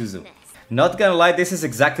using your Suzu. Not gonna lie, this is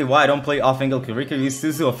exactly why I don't play off angle Kiriko. Use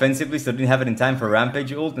Suzu offensively, so I didn't have it in time for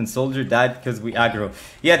Rampage ult, and Soldier died because we aggro.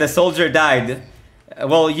 Yeah, the Soldier died.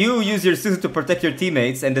 Well, you use your Suzu to protect your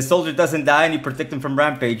teammates, and the Soldier doesn't die and you protect them from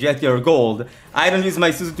Rampage, yet you're gold. I don't use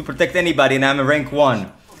my Suzu to protect anybody and I'm a rank 1.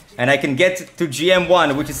 And I can get to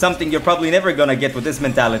GM1, which is something you're probably never gonna get with this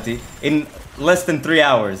mentality, in less than 3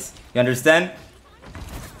 hours. You understand?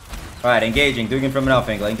 Alright, engaging, doing it from an off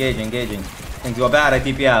angle, engaging. Things go bad, I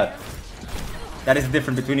TP out. That is the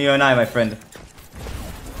difference between you and I, my friend.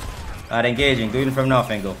 Alright, engaging, doing it from an off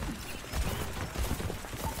angle.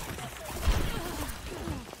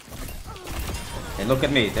 They look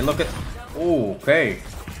at me, they look at... Ooh, okay.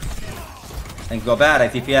 Things go bad, I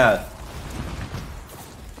TP out.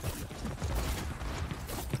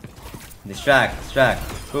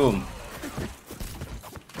 Distract. Boom.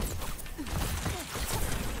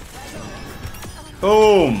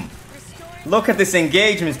 Boom! Look at this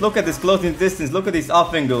engagements, look at this closing distance, look at these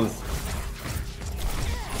off angles.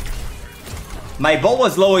 My ball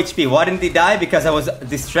was low HP. Why didn't he die? Because I was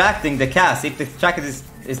distracting the cast. If the tracker is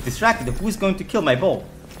distracted, who's going to kill my ball?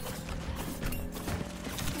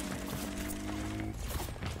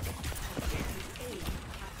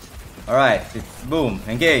 Alright, boom,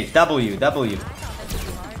 engage, W.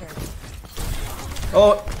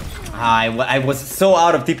 Oh, I was so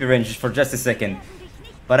out of TP range for just a second.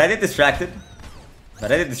 But I did distract. I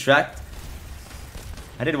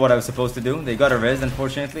did what I was supposed to do. They got a res,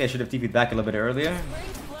 unfortunately. I should have TP'd back a little bit earlier.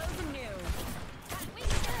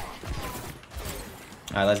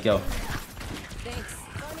 Alright, let's go.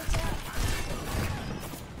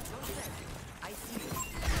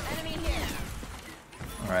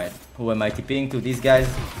 Alright, who am I TPing to? These guys.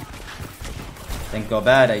 Things go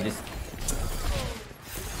bad, I just...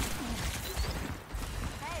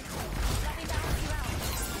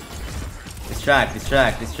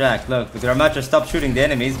 Distract. Look, the Gramacha stopped shooting the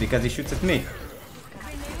enemies because he shoots at me.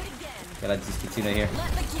 Okay, let's just Kitsune here.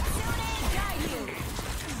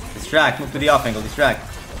 Distract, move to the off angle, distract.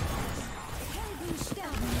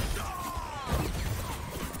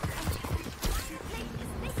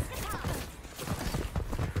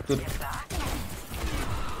 Good.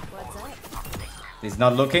 He's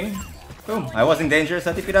not looking. Boom, I was in danger,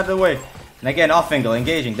 so I TP'd out of the way. And again, off angle,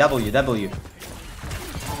 engaging, W.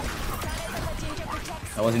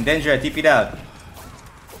 I was in danger, I TP'd out.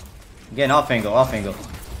 Again, off angle.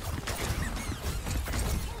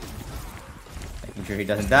 Making sure he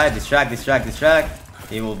doesn't die. Distract.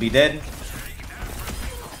 He will be dead.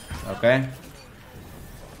 Okay.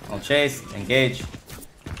 I'll chase, engage.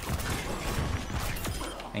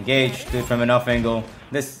 Do it from an off angle.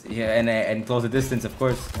 This, yeah, and close the distance, of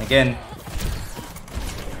course. Again.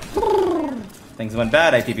 Things went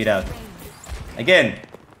bad, I TP'd out. Again.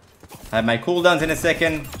 I have my cooldowns in a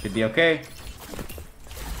second. Should be okay.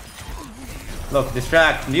 Look,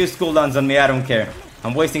 distract. Use cooldowns on me, I don't care.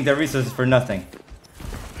 I'm wasting the resources for nothing.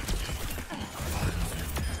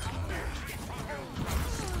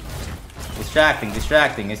 Distracting.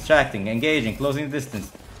 Engaging. Closing the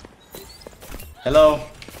distance. Hello.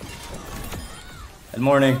 Good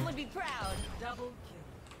morning.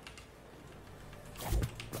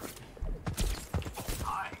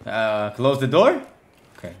 Close the door?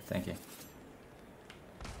 Okay, thank you.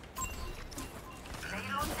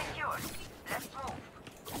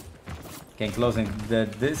 Okay, closing the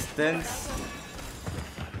distance.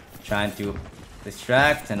 Trying to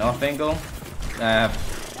distract and off angle. I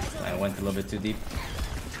went a little bit too deep.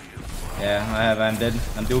 Yeah, I'm dead.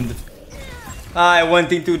 I'm doomed. I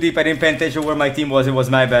went in too deep. I didn't pay attention where my team was. It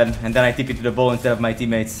was my bad. And then I TP'd to the ball instead of my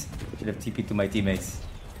teammates. Should have TP'd to my teammates.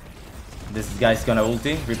 This guy's gonna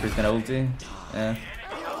ulti. Reaper's gonna ulti. Yeah.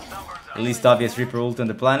 The least obvious Reaper ult on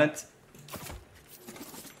the planet.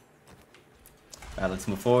 Alright, let's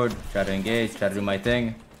move forward. Try to engage. Try to do my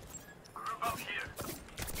thing.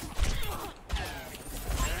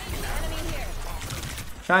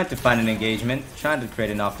 Trying to find an engagement. Trying to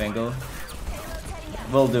create an off angle.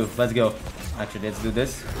 Will do. Let's go. Actually, let's do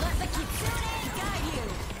this.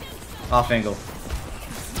 Off angle.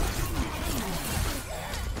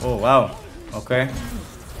 Oh, wow. Okay.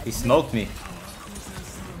 He smoked me.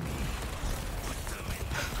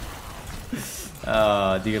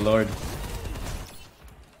 Oh, dear lord.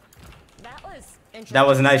 That was interesting. That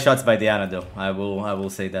was nice shots by Diana though. I will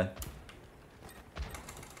say that.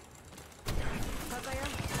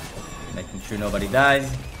 Making sure nobody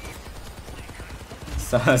dies.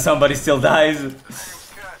 So, somebody still dies.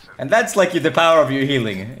 And that's like the power of your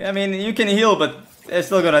healing. I mean, you can heal, but they're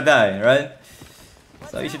still gonna die, right?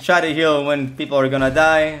 So you should try to heal when people are gonna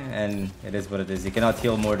die, and it is what it is. You cannot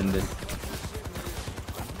heal more than this.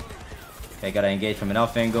 Okay, gotta engage from an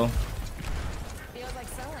off angle. Feels like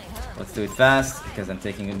selling, huh? Let's do it fast, because I'm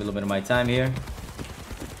taking a little bit of my time here.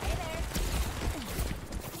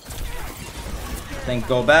 Things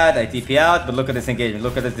go bad, I TP out, but look at this engagement,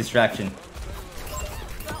 look at this distraction.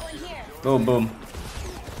 Boom, boom.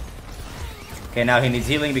 Okay, now he needs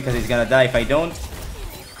healing because he's gonna die if I don't.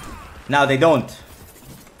 Now they don't.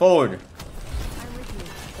 Forward.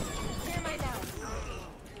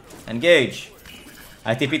 Engage.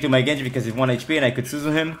 I TP to my Genji because he's 1 HP and I could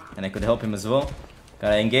Suzu him and I could help him as well.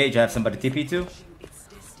 Gotta engage, I have somebody TP to.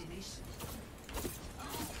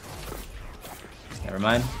 Never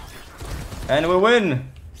mind. And we win!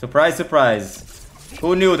 Surprise, surprise.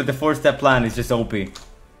 Who knew that the 4-step plan is just OP?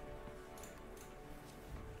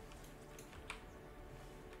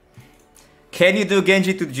 Can you do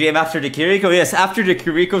Genji to GM after the Kiriko? Yes, after the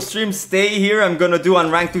Kiriko stream, stay here. I'm gonna do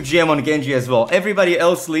unranked to GM on Genji as well. Everybody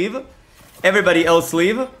else leave. Everybody else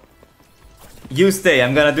leave. You stay.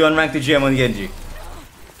 I'm gonna do unranked to GM on Genji.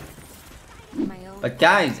 But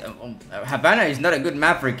guys, Havana is not a good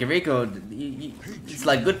map for Kiriko. It's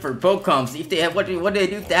like good for poke comps. If they have what do they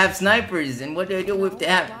do if they have snipers, and what do they do if they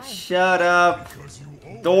have? Shut up,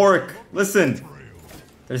 dork. Listen.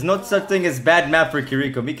 There's no such thing as bad map for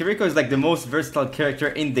Kiriko. Kiriko is like the most versatile character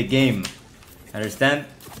in the game. Understand?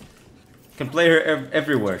 You can play her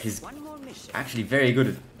everywhere. She's actually very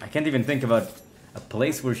good. I can't even think about a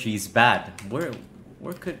place where she's bad. Where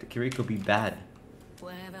could Kiriko be bad?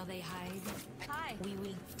 Wherever they hide, we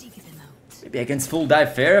will dig them out. Maybe against full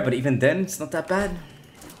dive fair, but even then it's not that bad.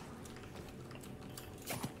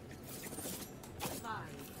 5,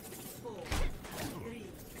 4, 3,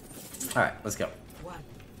 Alright, let's go. 1.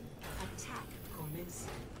 Attack commence.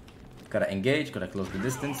 Gotta engage, gotta close the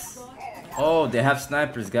distance. Oh, they have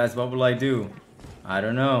snipers, guys. What will I do? I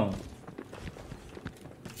don't know.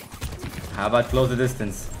 How about close the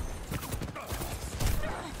distance?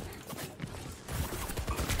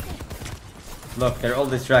 Look, they're all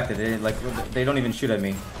distracted. They don't even shoot at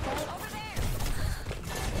me.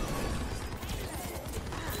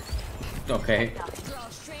 Okay.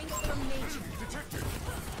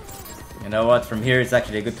 You know what? From here, it's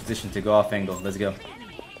actually a good position to go off angle. Let's go.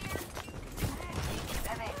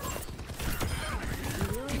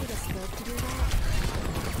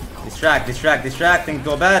 Distract, distract, distract. Things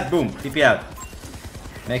go bad. Boom. TP out.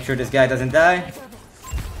 Make sure this guy doesn't die.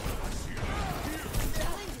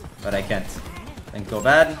 But I can't. Things go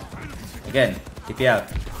bad. Again. TP out.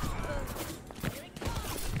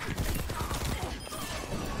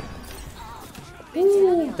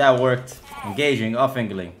 Ooh, that worked. Engaging, off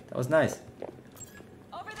angling. That was nice.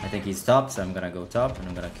 I think he's top, so I'm gonna go top and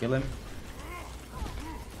I'm gonna kill him.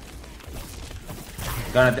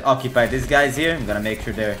 I'm gonna occupy these guys here. I'm gonna make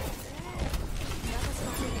sure they're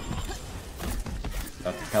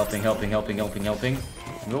helping, helping, helping, helping, helping.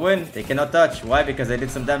 We win. They cannot touch. Why? Because I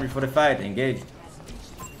did some damage for the fight. Engaged.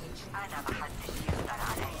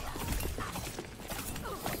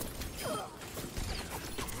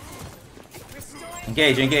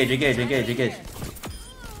 Engage, engage, engage, engage, engage.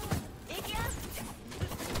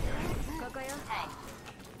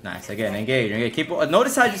 Nice, again, engage, engage. Keep,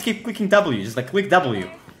 notice how I just keep clicking W, just like click W.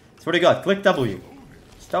 Swear to God, click W.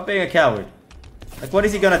 Stop being a coward. Like, what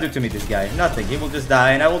is he gonna do to me, this guy? Nothing, he will just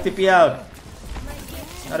die and I will TP out.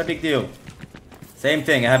 Not a big deal. Same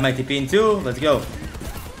thing, I have my TP in 2, let's go.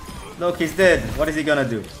 Look, he's dead. What is he gonna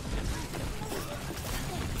do?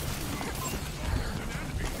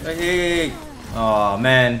 Hey. Oh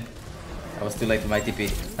man, I was too late for my TP.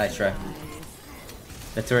 Nice try.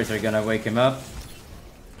 The turrets are gonna wake him up.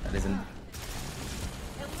 That isn't.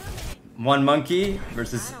 One monkey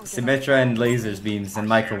versus Symmetra and lasers, beams, and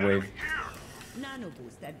microwave.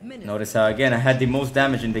 Notice how again I had the most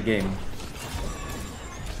damage in the game.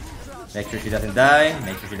 Make sure she doesn't die.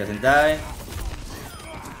 Make sure she doesn't die.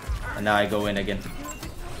 And now I go in again.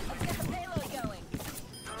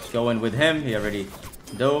 Go in with him. He already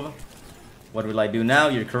dove. What will I do now?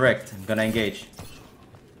 You're correct. I'm gonna engage.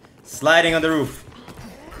 Sliding on the roof.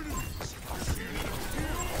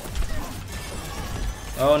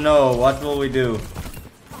 Oh no, what will we do?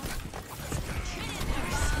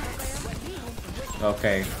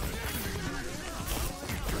 Okay.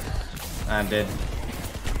 I'm dead.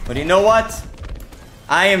 But you know what?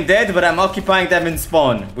 I am dead, but I'm occupying them in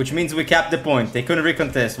spawn, which means we capped the point. They couldn't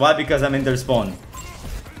recontest. Why? Because I'm in their spawn.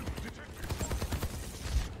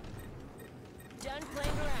 Done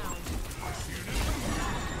playing around.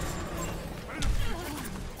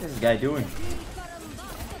 What's this guy doing?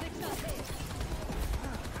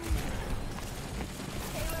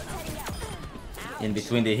 In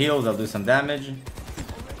between the heals, I'll do some damage.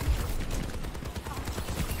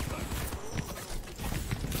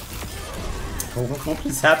 What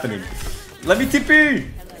is happening? Let me TP!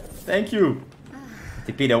 Thank you.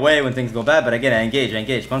 TP'd away when things go bad, but again, I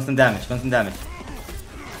engage. Constant damage.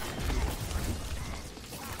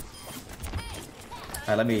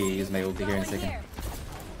 Alright, let me use my ulti here in a second.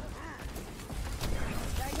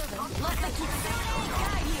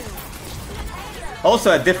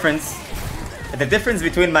 Also, the difference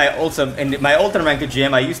between my in my ultra ranked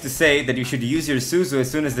GM, I used to say that you should use your Suzu as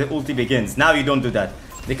soon as the ulti begins. Now you don't do that.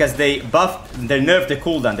 Because they nerfed the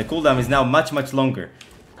cooldown. The cooldown is now much longer.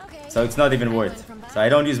 Okay. So it's not even worth. So I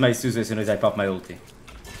don't use my Suzu as soon as I pop my ulti.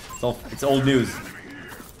 It's old news.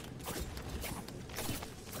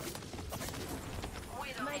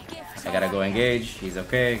 I gotta go engage. He's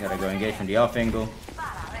okay. Gotta go engage from the off angle.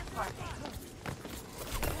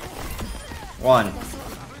 One.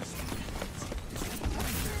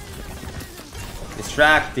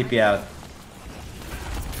 Distract. TP out.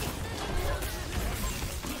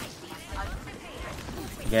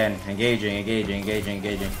 Again, engaging.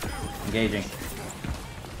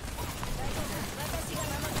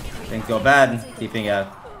 Things go bad, keeping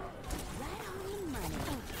out.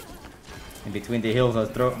 In between the heals,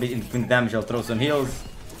 in between the damage, I'll throw some heals.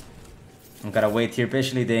 I'm gonna wait here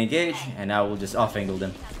patiently, they engage, and now we'll just off angle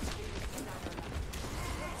them.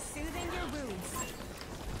 Soothing your wounds.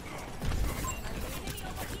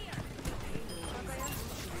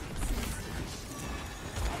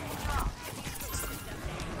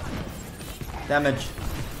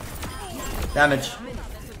 Damage.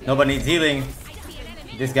 Nobody needs healing.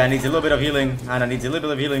 This guy needs a little bit of healing. Ana needs a little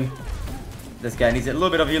bit of healing. This guy needs a little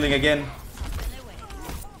bit of healing again.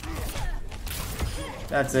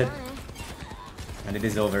 That's it. And it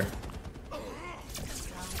is over.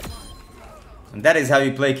 And that is how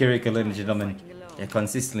you play Kiriko, ladies and gentlemen. You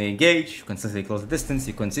consistently engage, you consistently close the distance,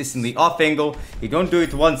 you consistently off angle. You don't do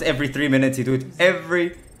it once every 3 minutes, you do it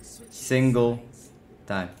every single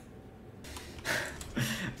time.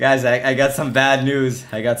 Guys, I got some bad news.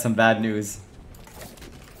 They have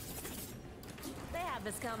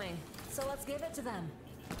this coming, so let's give it to them.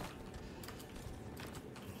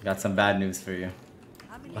 Got some bad news for you.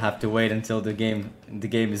 We'll have to wait until the game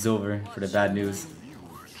is over for the bad news.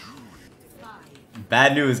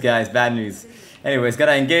 Bad news, guys, bad news. Anyways,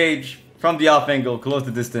 gotta engage from the off angle, close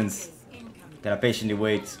the distance. Gotta patiently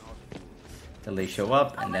wait till they show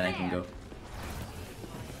up, and then I can go.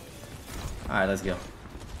 Alright, let's go.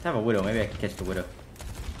 I have a widow, maybe I can catch the widow.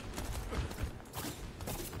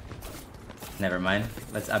 Never mind.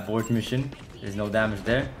 Let's abort mission. There's no damage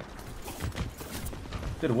there.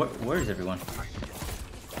 Dude, where is everyone?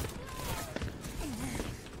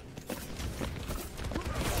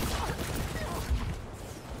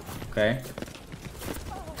 Okay.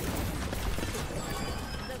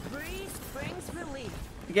 The breeze brings relief.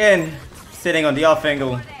 Again, sitting on the off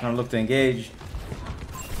angle. Gonna look to engage.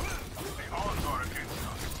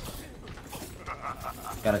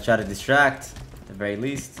 Gotta try to distract, at the very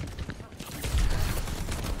least.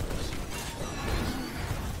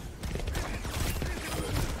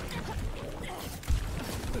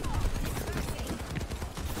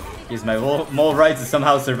 Use my mole right to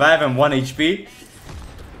somehow survive. I'm 1 HP.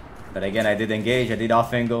 But again, I did engage, I did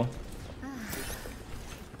off angle.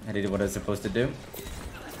 I did what I was supposed to do.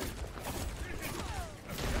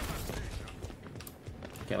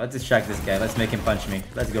 Okay, let's distract this guy. Let's make him punch me.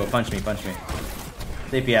 Let's go, punch me.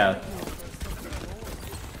 TP out.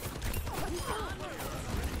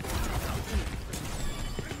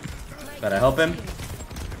 Gotta help him.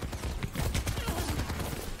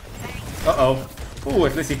 Uh-oh. Ooh,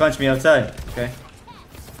 at least he punched me outside. Okay.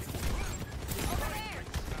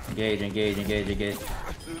 Engage.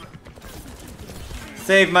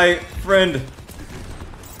 Save my friend.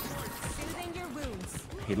 Soothing your wounds.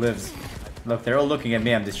 He lives. Look, they're all looking at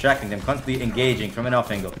me. I'm distracting them, constantly engaging from an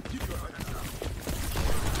off angle.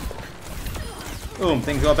 Boom,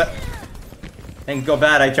 things go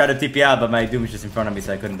bad. I tried to TP out, but my Doom is just in front of me,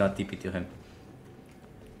 so I couldn't not TP to him.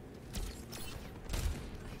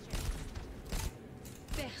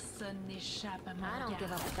 I don't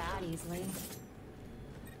give up that easily.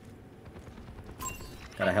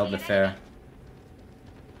 Gotta help the fair.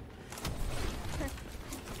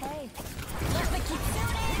 Hey,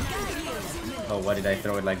 Oh, why did I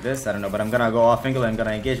throw it like this? I don't know, but I'm gonna go off angle, I'm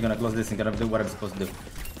gonna engage, I'm gonna close this, and gonna do what I'm supposed to do.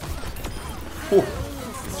 Whew.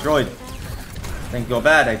 Destroyed. Think go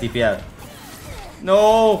bad, I TP out.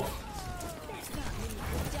 No!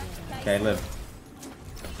 Okay, live.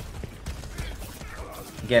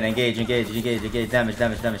 Again, engage, engage, engage, engage, damage,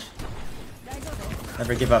 damage, damage.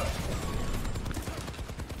 Never give up.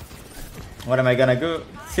 What am I gonna do?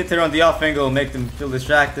 Sit here on the off angle, make them feel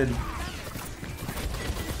distracted.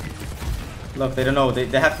 Look, they don't know. They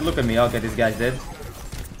have to look at me. Okay, this guy's dead.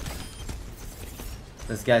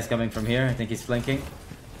 This guy's coming from here. I think he's flanking.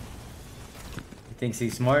 He thinks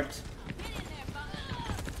he's smart.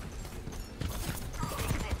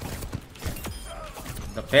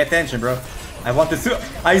 Look, pay attention, bro. I want to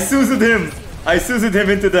I Susud him! I Susud him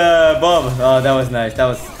into the bomb. Oh, that was nice. That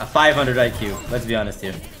was a 500 IQ. Let's be honest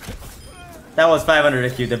here. That was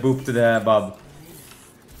 500 IQ, the boop to the bob.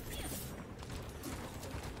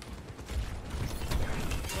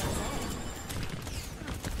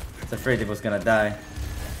 I was afraid he was gonna die.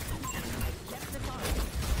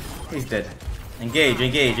 He's dead. Engage,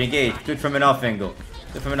 engage, engage. Do it from an off angle.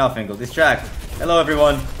 Do it from an off angle. Distract. Hello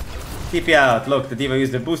everyone. TP out. Look, the D.Va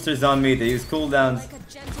used the boosters on me. They use cooldowns.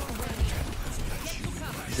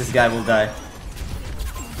 This guy will die.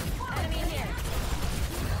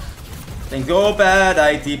 Things go bad.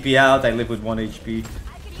 I TP out. I live with 1 HP.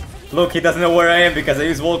 Look, he doesn't know where I am because I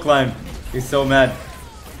use wall climb. He's so mad.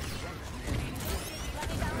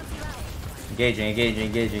 Engaging, engaging,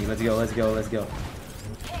 engaging. Let's go, let's go, let's go.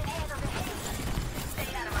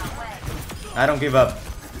 I don't give up.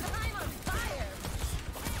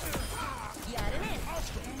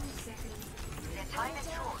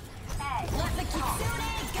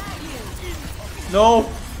 No!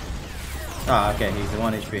 Ah, okay, he's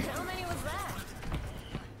 1 HP.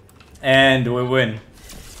 And we win.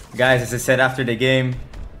 Guys, as I said after the game,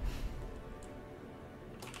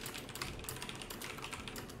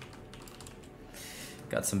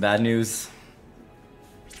 got some bad news.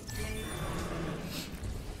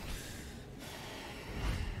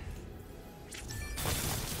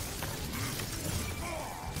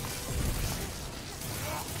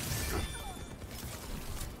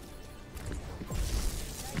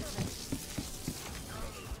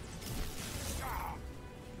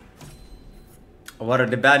 What are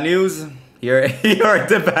the bad news? Here are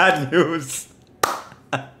the bad news.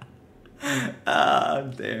 Ah,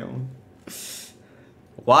 damn.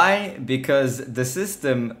 Why? Because the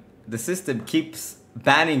system keeps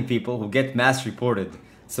banning people who get mass reported.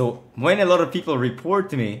 So when a lot of people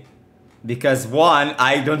report me, because one,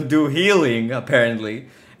 I don't do healing apparently,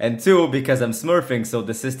 and two, because I'm smurfing, so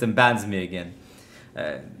the system bans me again.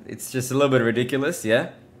 It's just a little bit ridiculous,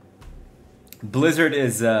 yeah? Blizzard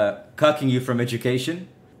is cucking you from education.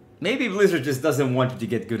 Maybe Blizzard just doesn't want you to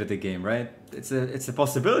get good at the game, right? It's a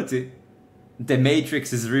possibility. The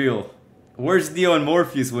Matrix is real. Where's Neo and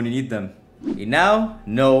Morpheus when you need them? You now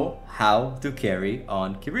know how to carry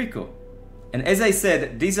on Kiriko. And as I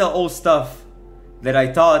said, these are all stuff that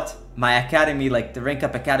I taught my academy, like the Rank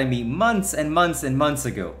Up Academy, months and months and months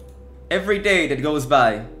ago. Every day that goes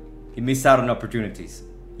by, you miss out on opportunities.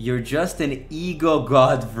 You're just an ego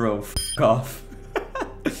god, bro. F off.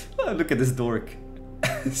 Look at this dork.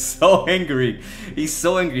 So angry. He's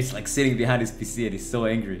so angry. He's like sitting behind his PC and he's so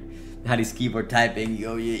angry. Behind his keyboard typing,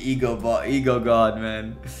 yo, yeah, ego god,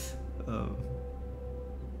 man.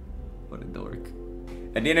 What a dork.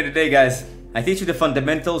 At the end of the day, guys, I teach you the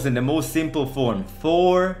fundamentals in the most simple form.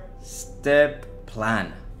 4-step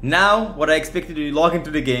plan. Now, what I expect you to do, you log into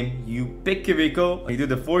the game, you pick Kiriko, you do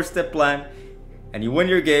the 4-step plan, and you win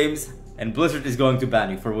your games, and Blizzard is going to ban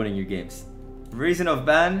you for winning your games. Reason of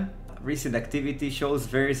ban: recent activity shows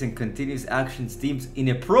various and continuous actions deemed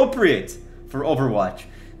inappropriate for Overwatch.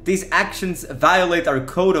 These actions violate our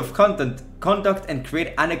code of conduct and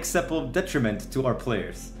create unacceptable detriment to our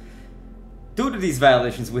players. Due to these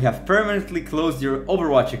violations, we have permanently closed your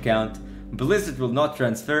Overwatch account. Blizzard will not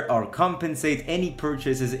transfer or compensate any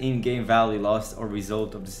purchases, in-game value lost or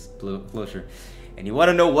result of this closure. And you want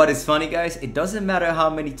to know what is funny, guys? It doesn't matter how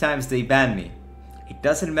many times they ban me. It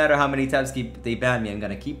doesn't matter how many times they ban me. I'm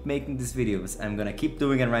gonna keep making these videos. I'm gonna keep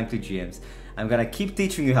doing it in Rank 2 GMs. I'm gonna keep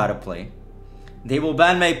teaching you how to play. They will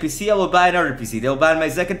ban my PC, I will buy another PC. They'll ban my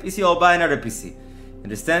second PC, I'll buy another PC.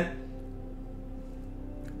 Understand?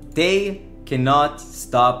 They cannot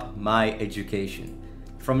stop my education.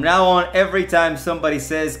 From now on, every time somebody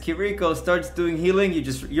says Kiriko starts doing healing,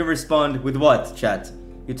 you respond with what, chat?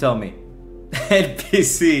 You tell me.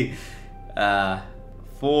 NPC.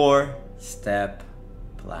 4-step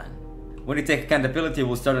plan. When you take accountability,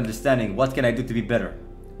 we'll start understanding what can I do to be better.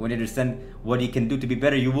 when you understand what you can do to be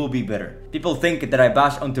better, you will be better. People think that I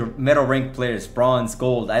bash onto metal rank players, bronze,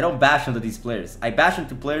 gold. I don't bash onto these players. I bash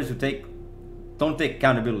onto players who don't take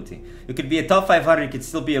accountability. You could be a top 500, you could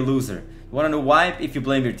still be a loser. You wanna know why? If you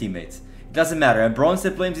blame your teammates. It doesn't matter. A bronze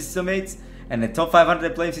that blames his teammates and a top 500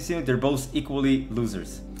 that blames his teammates, they're both equally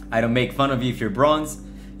losers. I don't make fun of you if you're bronze.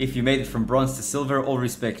 If you made it from bronze to silver, all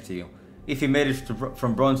respect to you. If you made it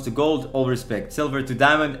from bronze to gold, all respect. Silver to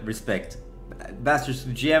diamond, respect. Masters to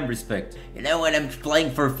GM, respect. You know what, I'm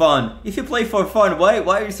playing for fun. If you play for fun, why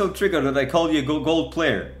are you so triggered that I call you a gold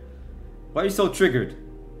player? Why are you so triggered?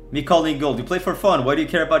 Me calling gold. You play for fun. Why do you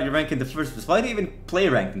care about your rank in the first place? Why do you even play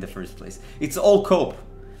ranked in the first place? It's all cope.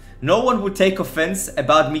 No one would take offense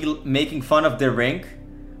about me making fun of their rank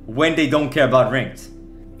when they don't care about ranked.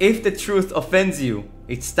 If the truth offends you,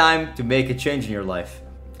 it's time to make a change in your life.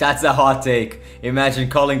 That's a hot take. Imagine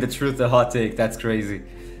calling the truth a hot take. That's crazy.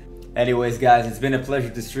 Anyways, guys, it's been a pleasure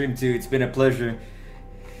to stream to. It's been a pleasure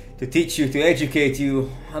to teach you, to educate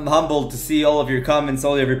you. I'm humbled to see all of your comments,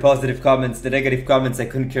 all of your positive comments. The negative comments, I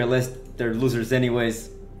couldn't care less. They're losers anyways.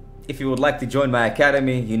 If you would like to join my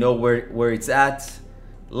academy, you know where it's at.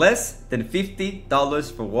 Less than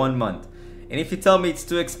 $50 for 1 month. And if you tell me it's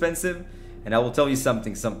too expensive, and I will tell you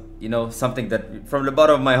something, something that from the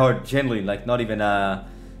bottom of my heart, genuinely, like not even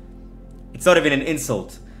it's not even an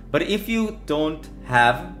insult. But if you don't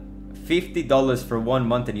have $50 for 1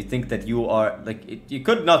 month and you think that you are you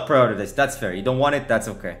could not prioritize, that's fair. You don't want it, that's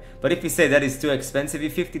okay. But if you say that is too expensive,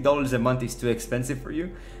 if $50 a month is too expensive for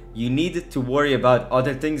you, you need to worry about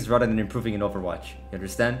other things rather than improving in Overwatch. You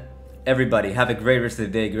understand? Everybody, have a great rest of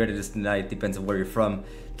the day, great rest of the night, depends on where you're from.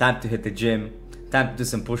 Time to hit the gym, time to do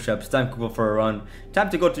some push-ups, time to go for a run, time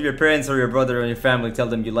to go to your parents or your brother or your family, tell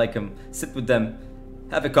them you like them, sit with them,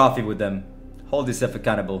 have a coffee with them, hold yourself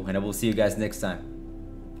accountable, and I will see you guys next time.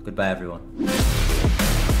 Goodbye, everyone.